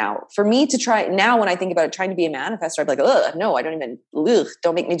to me now. For me to try now, when I think about it, trying to be a manifestor, I'm like, no, I don't even,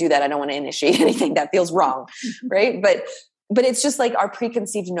 don't make me do that. I don't want to initiate anything that feels wrong. Right. But it's just like our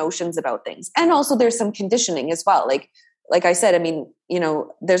preconceived notions about things. And also there's some conditioning as well. Like I said, I mean,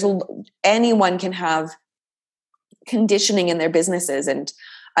 anyone can have conditioning in their businesses. And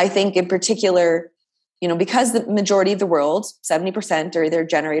I think in particular, because the majority of the world, 70% are either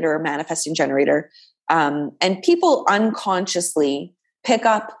generator or manifesting generator, and people unconsciously pick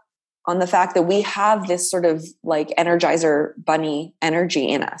up on the fact that we have this sort of like Energizer bunny energy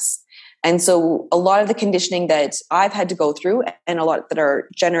in us. And so a lot of the conditioning that I've had to go through, and a lot that our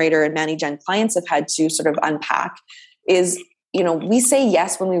generator and Mani-Gen clients have had to sort of unpack, is, we say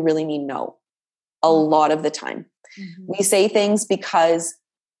yes when we really mean no a lot of the time. Mm-hmm. We say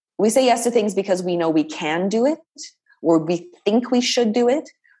yes to things because we know we can do it, or we think we should do it,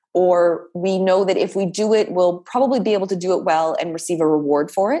 or we know that if we do it, we'll probably be able to do it well and receive a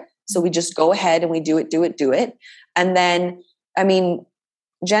reward for it. So we just go ahead and we do it. And then, I mean,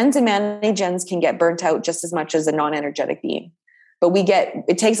 gens and Mani-Gens can get burnt out just as much as a non-energetic being. But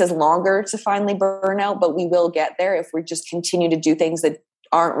it takes us longer to finally burn out, but we will get there if we just continue to do things that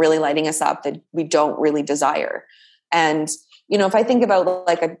aren't really lighting us up, that we don't really desire. And, if I think about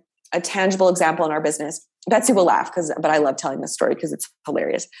like a tangible example in our business, Betsy will laugh but I love telling this story because it's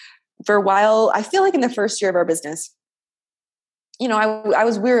hilarious. For a while, I feel like in the first year of our business, we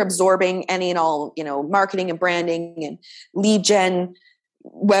were absorbing any and all, marketing and branding and lead gen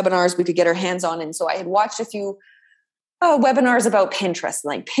webinars we could get our hands on. And so I had watched a few webinars about Pinterest.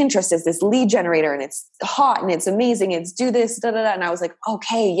 Like Pinterest is this lead generator and it's hot and it's amazing. It's do this, da, da, da. And I was like,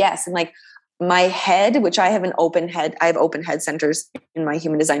 okay, yes. And like my head, which I have an open head, I have open head centers in my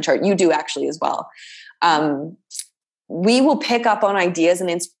human design chart. You do actually as well. We will pick up on ideas and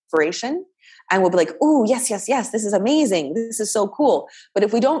inspiration and we'll be like, oh, yes, this is amazing. This is so cool. But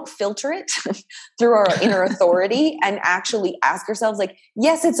if we don't filter it through our inner authority and actually ask ourselves like,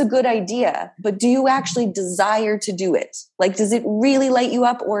 yes, it's a good idea, but do you actually desire to do it? Like, does it really light you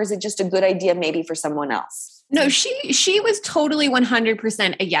up, or is it just a good idea maybe for someone else? No, she was totally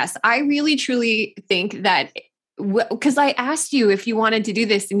 100% a yes. I really, truly think that, because I asked you if you wanted to do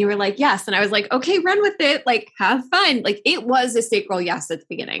this and you were like, yes. And I was like, okay, run with it. Like, have fun. Like, it was a sacral yes at the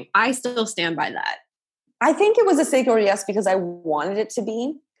beginning. I still stand by that. I think it was a sacral yes because I wanted it to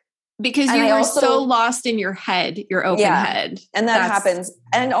be. Because you were so lost in your head, your open head. And that happens.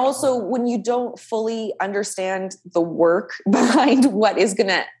 And also when you don't fully understand the work behind what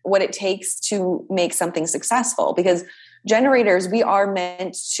it takes to make something successful. Because generators, we are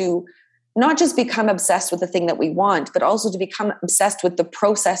meant to not just become obsessed with the thing that we want, but also to become obsessed with the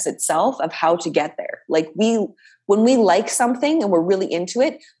process itself of how to get there. Like when we like something and we're really into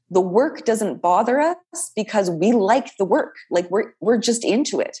it, the work doesn't bother us because we like the work. Like we're just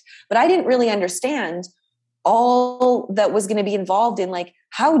into it. But I didn't really understand all that was going to be involved in, like,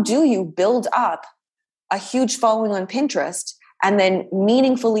 how do you build up a huge following on Pinterest and then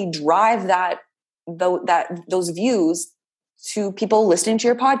meaningfully drive those views to people listening to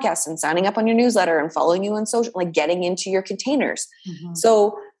your podcast and signing up on your newsletter and following you on social, like getting into your containers. Mm-hmm.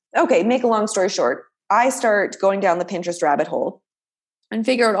 So, okay, make a long story short, I start going down the Pinterest rabbit hole and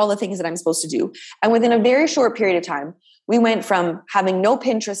figure out all the things that I'm supposed to do. And within a very short period of time, we went from having no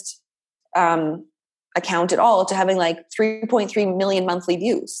Pinterest account at all to having like 3.3 million monthly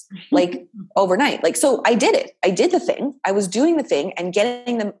views, like overnight. Like, so I did it. I did the thing. I was doing the thing and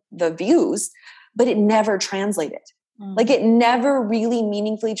getting the views, but it never translated. Like it never really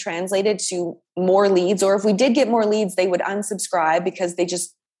meaningfully translated to more leads. Or if we did get more leads, they would unsubscribe because they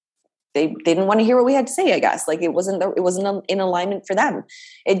just they didn't want to hear what we had to say, I guess. Like it wasn't in alignment for them.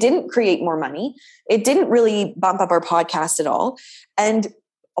 It didn't create more money. It didn't really bump up our podcast at all.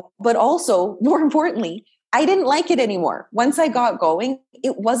 But also, more importantly, I didn't like it anymore. Once I got going,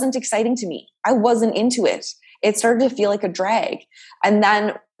 it wasn't exciting to me. I wasn't into it. It started to feel like a drag. And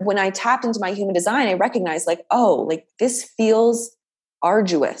then when I tapped into my human design, I recognized like, oh, like this feels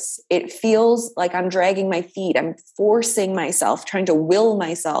arduous. It feels like I'm dragging my feet. I'm forcing myself, trying to will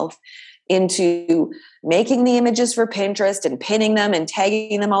myself into making the images for Pinterest and pinning them and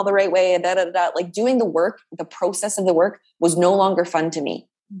tagging them all the right way and like doing the work, the process of the work was no longer fun to me.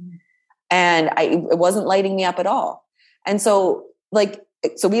 Mm-hmm. And it wasn't lighting me up at all. And so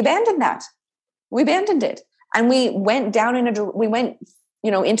we abandoned that. We abandoned it. And we went down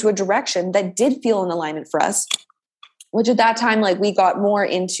into a direction that did feel in alignment for us, which at that time, like we got more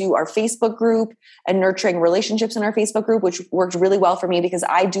into our Facebook group and nurturing relationships in our Facebook group, which worked really well for me because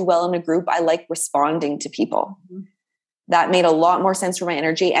I do well in a group. I like responding to people. Mm-hmm. That made a lot more sense for my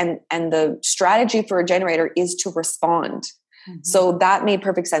energy. And the strategy for a generator is to respond. Mm-hmm. So that made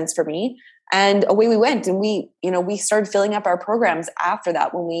perfect sense for me. And away we went. And we started filling up our programs after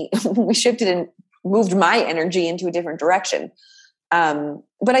that when we shifted and moved my energy into a different direction.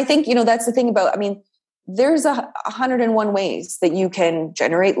 But I think, that's the thing about, there's 101 ways that you can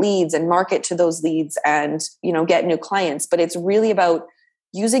generate leads and market to those leads and, get new clients. But it's really about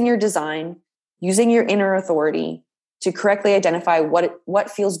using your design, using your inner authority to correctly identify what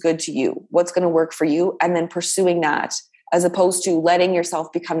feels good to you, what's going to work for you, and then pursuing that, as opposed to letting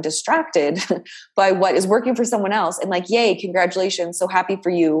yourself become distracted by what is working for someone else. And like, yay, congratulations. So happy for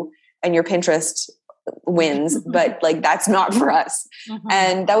you and your Pinterest wins, but like, that's not for us. Mm-hmm.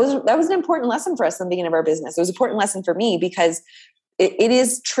 And that was an important lesson for us in the beginning of our business. It was an important lesson for me because it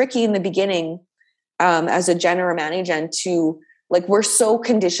is tricky in the beginning as a gen or a manager to like, we're so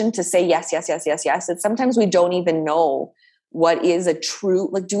conditioned to say yes, yes, yes, yes, yes. That sometimes we don't even know what is a true,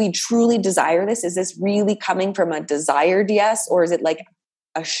 like, do we truly desire this? Is this really coming from a desired yes? Or is it like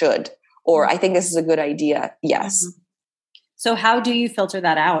a should, or I think this is a good idea? Yes. Mm-hmm. So how do you filter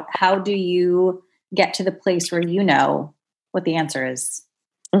that out? How do you get to the place where you know what the answer is?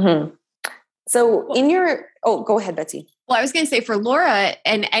 Mm-hmm. So go ahead, Betsy. Well, I was going to say for Laura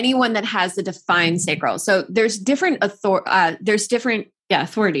and anyone that has a defined sacral. So there's different authorities.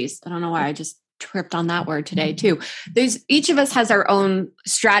 I don't know why I just tripped on that word today too. Each of us has our own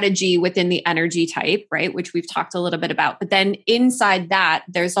strategy within the energy type, right? Which we've talked a little bit about, but then inside that,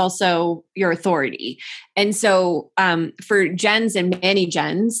 there's also your authority. And so for gens and many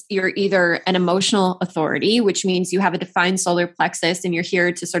gens, you're either an emotional authority, which means you have a defined solar plexus and you're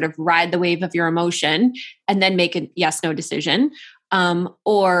here to sort of ride the wave of your emotion and then make a yes, no decision.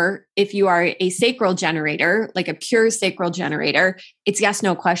 Or if you are a sacral generator, like a pure sacral generator, it's yes,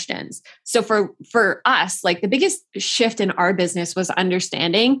 no questions. So for us, like the biggest shift in our business was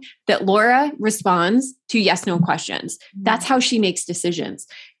understanding that Laura responds to yes, no questions. That's how she makes decisions.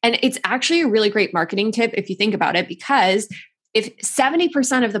 And it's actually a really great marketing tip if you think about it, because if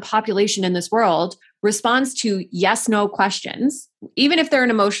 70% of the population in this world responds to yes, no questions, even if they're an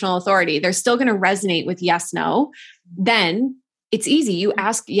emotional authority, they're still going to resonate with yes, no, then it's easy. You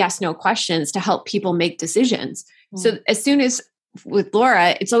ask yes, no questions to help people make decisions. Mm-hmm. So as soon as with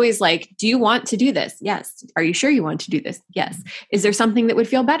Laura, it's always like, do you want to do this? Yes. Are you sure you want to do this? Yes. Is there something that would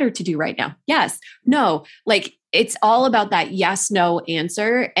feel better to do right now? Yes. No. Like it's all about that yes, no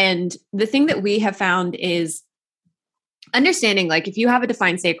answer. And the thing that we have found is understanding, like if you have a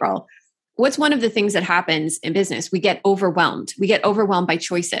defined sacral, what's one of the things that happens in business? We get overwhelmed. We get overwhelmed by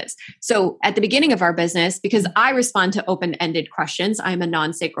choices. So at the beginning of our business, because I respond to open-ended questions, I'm a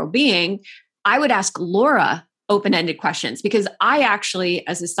non-sacral being, I would ask Laura open-ended questions because I actually,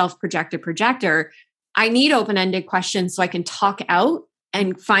 as a self-projected projector, I need open-ended questions so I can talk out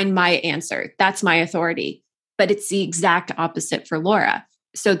and find my answer. That's my authority. But it's the exact opposite for Laura.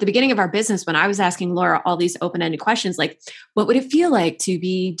 So at the beginning of our business, when I was asking Laura all these open-ended questions, like, what would it feel like to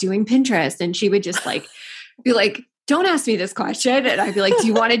be doing Pinterest? And she would just like, be like, don't ask me this question. And I'd be like, do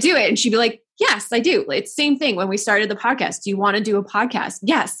you want to do it? And she'd be like, yes, I do. It's the same thing when we started the podcast. Do you want to do a podcast?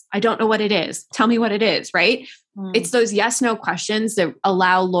 Yes. I don't know what it is. Tell me what it is, right? It's those yes, no questions that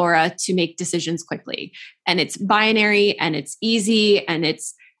allow Laura to make decisions quickly. And it's binary and it's easy. And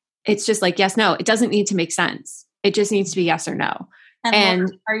it's just like, yes, no, it doesn't need to make sense. It just needs to be yes or no. And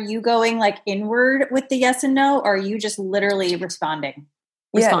Laura, are you going like inward with the yes and no, or are you just literally responding?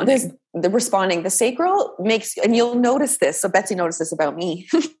 Yeah, the responding. The sacral makes, and you'll notice this. So Betsy noticed this about me.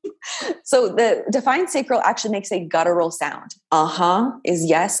 So the defined sacral actually makes a guttural sound. Is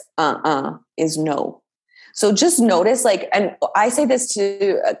yes, is no. So just notice, like, and I say this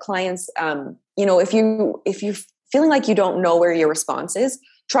to clients, if you're feeling like you don't know where your response is,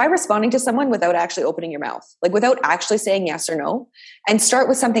 try responding to someone without actually opening your mouth, like without actually saying yes or no, and start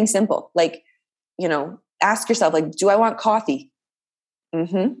with something simple. Like, ask yourself, like, do I want coffee?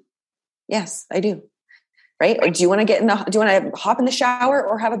 Mm-hmm. Yes, I do. Right. Or do you want to hop in the shower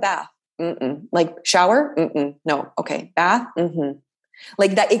or have a bath? Mm-mm. Like shower? Mm-mm. No. Okay. Bath? Mm-hmm.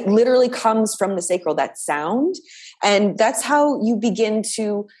 Like that, it literally comes from the sacral, that sound. And that's how you begin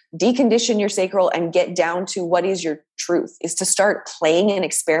to decondition your sacral and get down to what is your truth, is to start playing and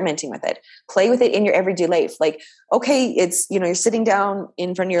experimenting with it. Play with it in your everyday life. Like, okay, it's, you're sitting down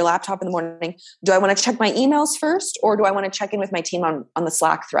in front of your laptop in the morning. Do I want to check my emails first? Or do I want to check in with my team on the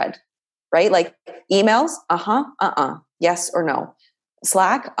Slack thread? Right? Like emails, yes or no.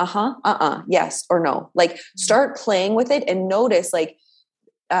 Slack, yes or no. Like start playing with it and notice, like,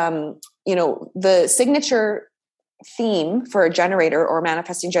 the signature theme for a generator or a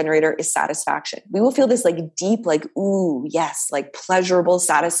manifesting generator is satisfaction. We will feel this like deep, like, ooh, yes, like pleasurable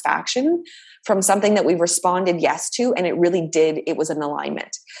satisfaction from something that we've responded yes to. And it was an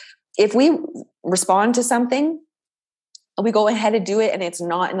alignment. If we respond to something, we go ahead and do it and it's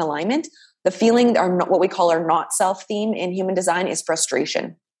not in alignment, the feeling, or what we call our not self theme in human design, is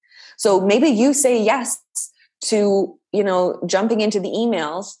frustration. So maybe you say yes to, jumping into the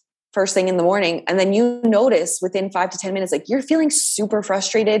emails first thing in the morning. And then you notice within 5 to 10 minutes, like you're feeling super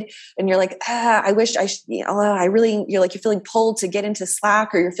frustrated and you're like, I wish you're feeling pulled to get into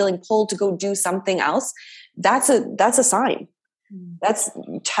Slack, or you're feeling pulled to go do something else. That's a sign. That's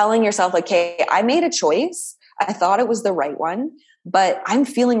telling yourself, like, hey, I made a choice. I thought it was the right one, but I'm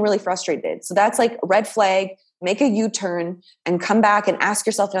feeling really frustrated. So that's like red flag. Make a U-turn and come back and ask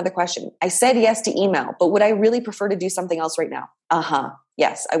yourself another question. I said yes to email, but would I really prefer to do something else right now?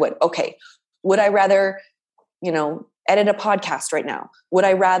 Yes, I would. Okay. Would I rather, edit a podcast right now? Would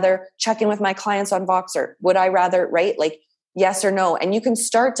I rather check in with my clients on Voxer? Would I rather, right? Like, yes or no. And you can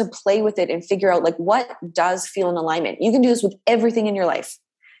start to play with it and figure out, like, what does feel in alignment. You can do this with everything in your life.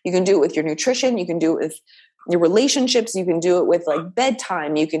 You can do it with your nutrition. You can do it with your relationships. You can do it with like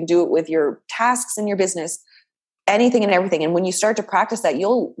bedtime. You can do it with your tasks in your business. Anything and everything. And when you start to practice that,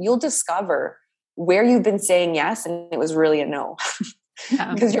 you'll discover where you've been saying yes and it was really a no.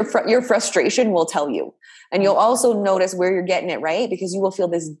 Yeah. Because your frustration will tell you. And you'll also notice where you're getting it right, because you will feel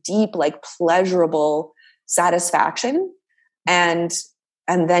this deep, like pleasurable satisfaction. And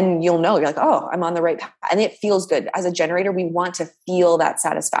then you'll know, you're like, oh, I'm on the right path. And it feels good. As a generator, we want to feel that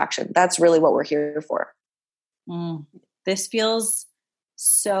satisfaction. That's really what we're here for. This feels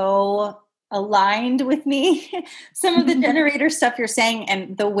so aligned with me. Some of the generator stuff you're saying,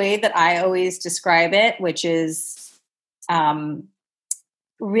 and the way that I always describe it, which is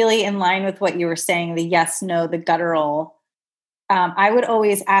really in line with what you were saying, the yes, no, the guttural. I would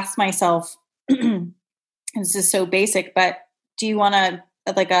always ask myself, this is so basic, but do you want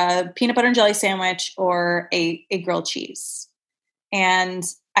a peanut butter and jelly sandwich or a grilled cheese? And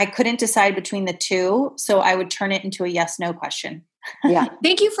I couldn't decide between the two. So I would turn it into a yes, no question. Yeah.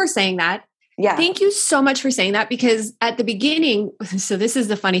 Thank you for saying that. Yeah. Thank you so much for saying that, because at the beginning, so this is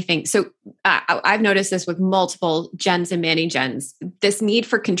the funny thing. So I've noticed this with multiple gens and many gens, this need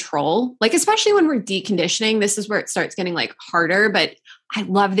for control, like, especially when we're deconditioning, this is where it starts getting like harder. But I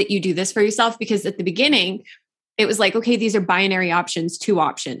love that you do this for yourself, because at the beginning it was like, okay, these are binary options, 2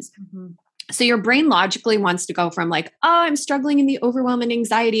 options. Mm-hmm. So your brain logically wants to go from like, oh, I'm struggling in the overwhelming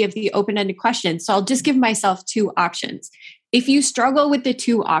anxiety of the open-ended question, so I'll just give myself 2 options. If you struggle with the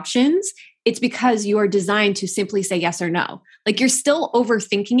 2 options, it's because you are designed to simply say yes or no. Like, you're still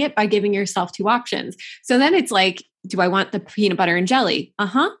overthinking it by giving yourself 2 options. So then it's like, do I want the peanut butter and jelly?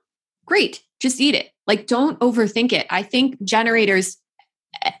 Great. Just eat it. Like, don't overthink it. I think generators,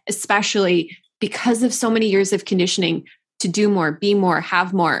 especially because of so many years of conditioning to do more, be more,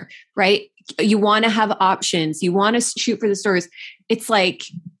 have more, right? You want to have options. You want to shoot for the stars. It's like,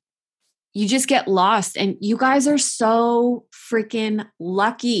 you just get lost. And you guys are so freaking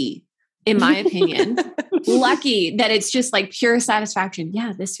lucky, in my opinion, lucky that it's just like pure satisfaction.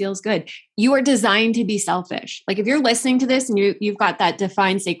 Yeah, this feels good. You are designed to be selfish. Like, if you're listening to this and you've got that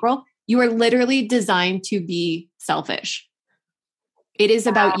defined sacral, you are literally designed to be selfish. It is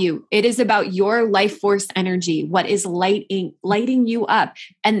about you. It is about your life force energy, what is lighting you up.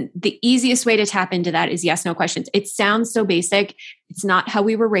 And the easiest way to tap into that is yes, no questions. It sounds so basic. It's not how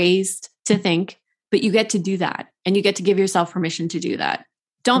we were raised to think, but you get to do that. And you get to give yourself permission to do that.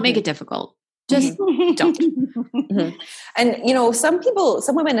 Don't make it difficult. Just don't. Mm-hmm. And,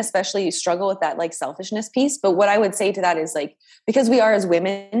 some women especially struggle with that like selfishness piece. But what I would say to that is, like, because we are as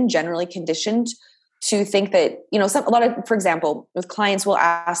women generally conditioned to think that, a lot of, for example, with clients, we'll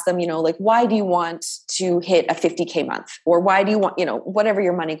ask them, like, why do you want to hit a 50K month? Or why do you want, whatever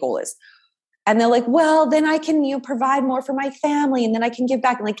your money goal is? And they're like, well, then I can, provide more for my family and then I can give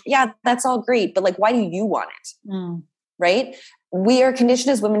back. I'm like, yeah, that's all great. But like, why do you want it? Right? We are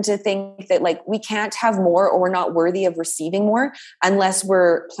conditioned as women to think that like we can't have more or we're not worthy of receiving more unless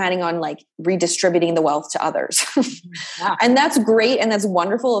we're planning on like redistributing the wealth to others. Yeah. And that's great. And that's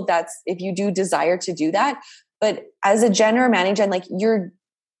wonderful if you do desire to do that. But as a Jen or Manny Jen, like the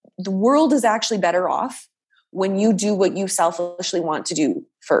world is actually better off when you do what you selfishly want to do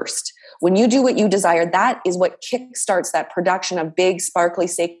first. When you do what you desire, that is what kickstarts that production of big, sparkly,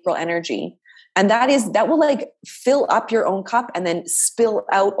 sacral energy. And that will like fill up your own cup and then spill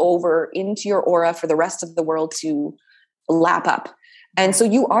out over into your aura for the rest of the world to lap up. And so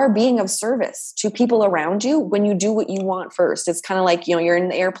you are being of service to people around you when you do what you want first. It's kind of like, you're in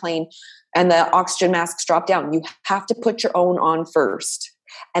the airplane and the oxygen masks drop down. You have to put your own on first.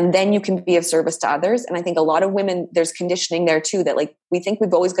 And then you can be of service to others. And I think a lot of women, there's conditioning there too, that like, we think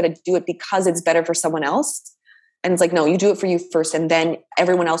we've always got to do it because it's better for someone else. And it's like, no, you do it for you first, and then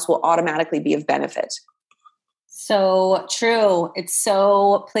everyone else will automatically be of benefit. So true. It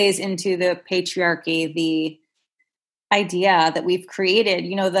so plays into the patriarchy, the idea that we've created.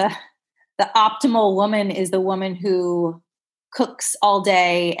 The optimal woman is the woman who cooks all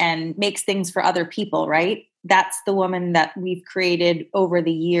day and makes things for other people, right? That's the woman that we've created over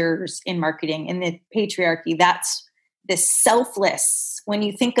the years in marketing. In the patriarchy, that's this selfless. When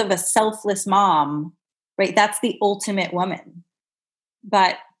you think of a selfless mom, right, that's the ultimate woman.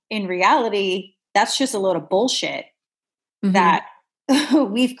 But in reality, that's just a load of bullshit that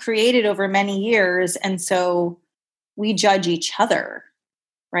we've created over many years. And so we judge each other,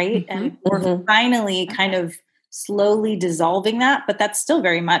 right? And we're finally kind of slowly dissolving that, but that's still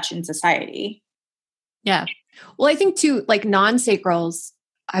very much in society. Yeah. Well, I think too, like non-sacrals,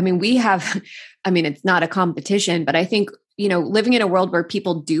 it's not a competition, but I think, living in a world where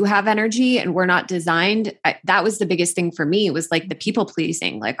people do have energy and we're not designed, that was the biggest thing for me, was like the people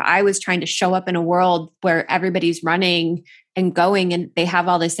pleasing. Like I was trying to show up in a world where everybody's running and going and they have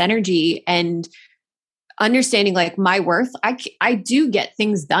all this energy, and understanding like my worth. I do get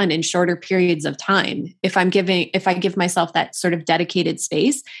things done in shorter periods of time if I give myself that sort of dedicated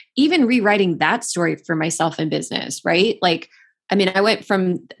space, even rewriting that story for myself in business, right? Like, I went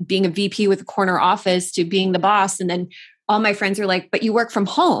from being a VP with a corner office to being the boss. And then all my friends are like, but you work from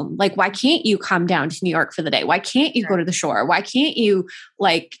home. Like, why can't you come down to New York for the day? Why can't you go to the shore? Why can't you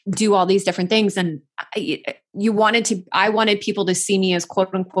like do all these different things? And I wanted people to see me as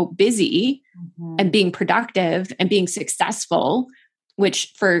quote unquote busy and being productive and being successful,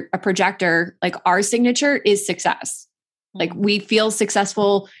 which for a projector, like our signature is success. Like we feel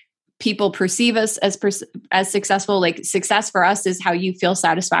successful. People perceive us as successful. Like success for us is how you feel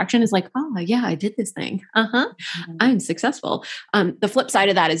satisfaction is like, oh yeah, I did this thing. I'm successful. The flip side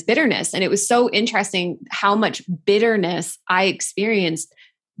of that is bitterness. And it was so interesting how much bitterness I experienced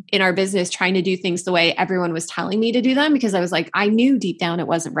in our business trying to do things the way everyone was telling me to do them, because I was like, I knew deep down it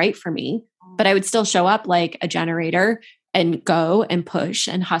wasn't right for me, but I would still show up like a generator and go and push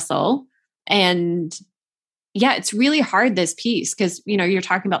and hustle. And yeah, it's really hard, this piece, because, you're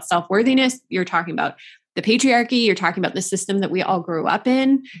talking about self-worthiness, you're talking about the patriarchy, you're talking about the system that we all grew up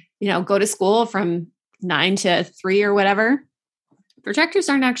in, go to school from 9 to 3 or whatever. Projectors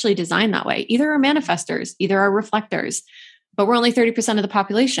aren't actually designed that way. Either are manifestors, either are reflectors, but we're only 30% of the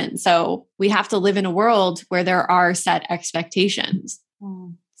population. So we have to live in a world where there are set expectations.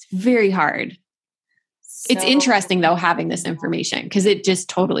 It's very hard. It's interesting though, having this information, because it just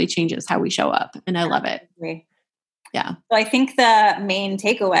totally changes how we show up. And I love it. Yeah. So I think the main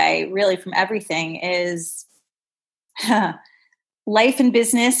takeaway really from everything is life and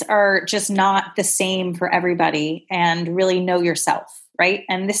business are just not the same for everybody, and really know yourself. Right.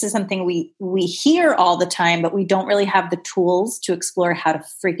 And this is something we hear all the time, but we don't really have the tools to explore how to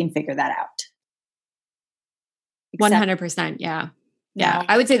freaking figure that out. 100%. Yeah. Yeah,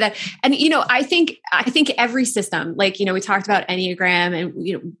 I would say that. And, I think every system, like, we talked about Enneagram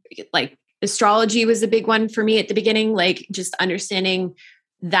and, like astrology was a big one for me at the beginning, like just understanding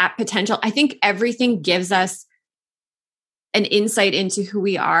that potential. I think everything gives us an insight into who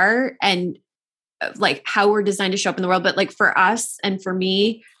we are and like how we're designed to show up in the world. But like for us and for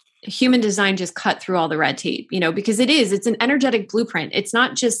me, human design just cut through all the red tape, because it's an energetic blueprint. It's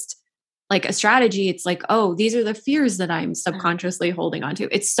not just like a strategy. It's like, oh, these are the fears that I'm subconsciously holding on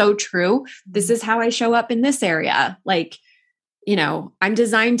to. It's so true. This is how I show up in this area. Like, I'm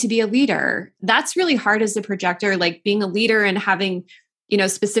designed to be a leader. That's really hard as a projector, like being a leader and having,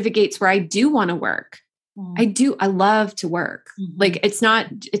 specific gates where I do want to work. I love to work. Like it's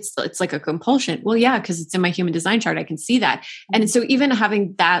like a compulsion. Well, yeah, because it's in my human design chart. I can see that. And so even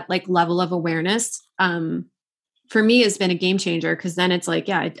having that like level of awareness, for me has been a game changer. Cause then it's like,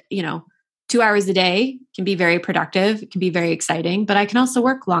 2 hours a day can be very productive. It can be very exciting, but I can also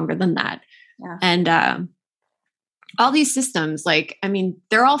work longer than that. Yeah. And, all these systems,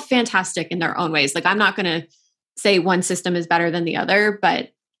 they're all fantastic in their own ways. Like I'm not going to say one system is better than the other,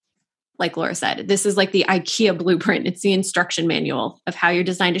 but like Laura said, this is like the IKEA blueprint. It's the instruction manual of how you're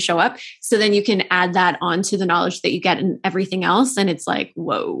designed to show up. So then you can add that onto the knowledge that you get in everything else. And it's like,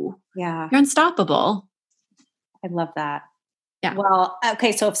 whoa, you're unstoppable. I love that. Yeah. Well,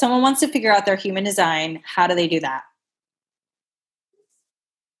 okay. So if someone wants to figure out their human design, how do they do that?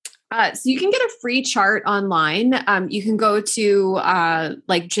 So you can get a free chart online. You can go to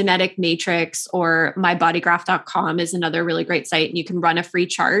like Genetic Matrix, or mybodygraph.com is another really great site, and you can run a free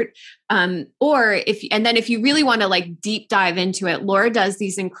chart. Or if you really want to like deep dive into it, Laura does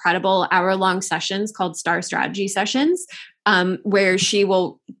these incredible hour-long sessions called Star Strategy Sessions, where she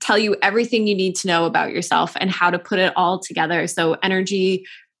will tell you everything you need to know about yourself and how to put it all together. So energy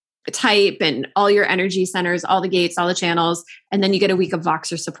type and all your energy centers, all the gates, all the channels. And then you get a week of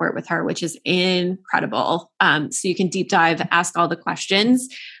Voxer support with her, which is incredible. So you can deep dive, ask all the questions.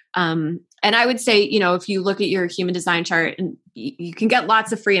 And I would say, if you look at your human design chart, and you can get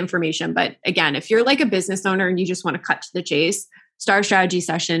lots of free information. But again, if you're like a business owner and you just want to cut to the chase, Star Strategy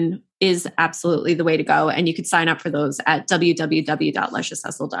Session is absolutely the way to go. And you could sign up for those at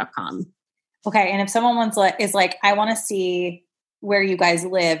www.luscioushustle.com. Okay. And if someone is like, I want to see where you guys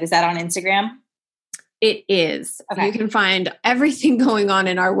live, is that on Instagram? It is. Okay. You can find everything going on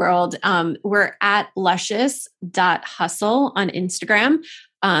in our world. We're at luscious.hustle on Instagram.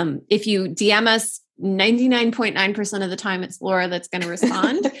 If you DM us, 99.9% of the time, it's Laura that's going to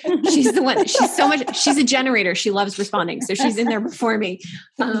respond. She's the one. She's a generator. She loves responding. So she's in there before me.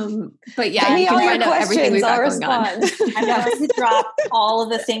 But yeah, you can find out everything we've got going on. I'm going to drop all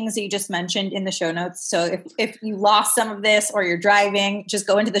of the things that you just mentioned in the show notes. So if you lost some of this or you're driving, just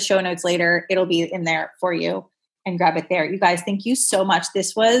go into the show notes later. It'll be in there for you and grab it there. You guys, thank you so much.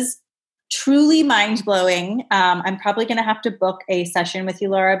 This was truly mind-blowing. I'm probably going to have to book a session with you,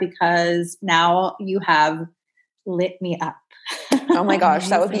 Laura, because now you have lit me up. Oh my gosh,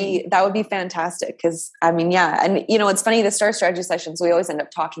 that would be fantastic. Because and it's funny, the Star Strategy Sessions, we always end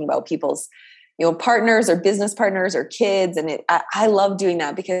up talking about people's, partners or business partners or kids. And I love doing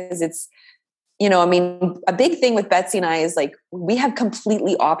that because it's, a big thing with Betsy and I is like, we have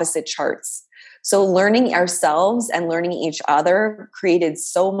completely opposite charts. So learning ourselves and learning each other created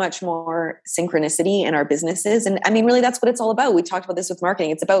so much more synchronicity in our businesses. And really that's what it's all about. We talked about this with marketing.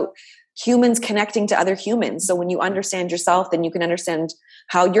 It's about humans connecting to other humans. So when you understand yourself, then you can understand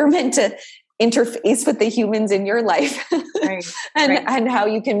how you're meant to interface with the humans in your life. Right. And how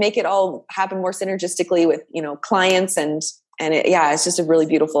you can make it all happen more synergistically with, clients it's just a really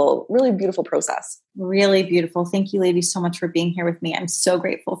beautiful process. Really beautiful. Thank you, ladies, so much for being here with me. I'm so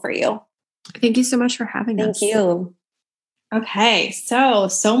grateful for you. Thank you so much for having us. Thank you. Okay. So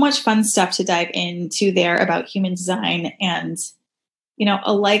much fun stuff to dive into there about human design. And,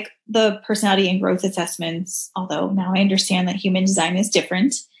 like the personality and growth assessments, although now I understand that human design is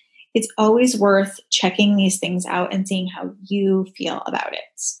different, it's always worth checking these things out and seeing how you feel about it.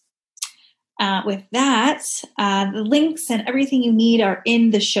 With that, the links and everything you need are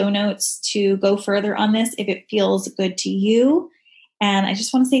in the show notes to go further on this if it feels good to you. And I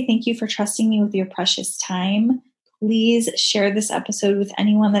just want to say thank you for trusting me with your precious time. Please share this episode with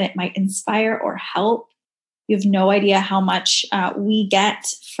anyone that it might inspire or help. You have no idea how much we get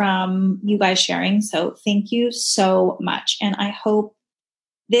from you guys sharing. So thank you so much. And I hope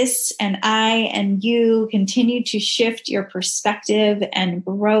this and I and you continue to shift your perspective and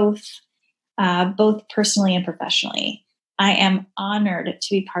growth, both personally and professionally. I am honored to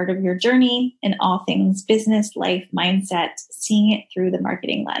be part of your journey in all things business, life, mindset, seeing it through the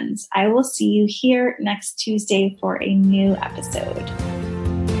marketing lens. I will see you here next Tuesday for a new episode.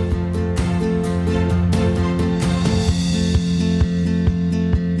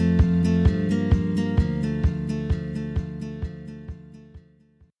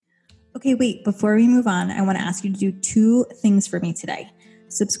 Okay, wait, before we move on, I want to ask you to do 2 things for me today.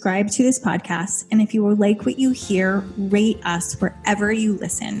 Subscribe to this podcast. And if you like what you hear, rate us wherever you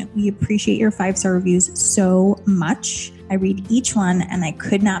listen. We appreciate your 5-star reviews so much. I read each one and I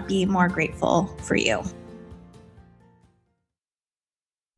could not be more grateful for you.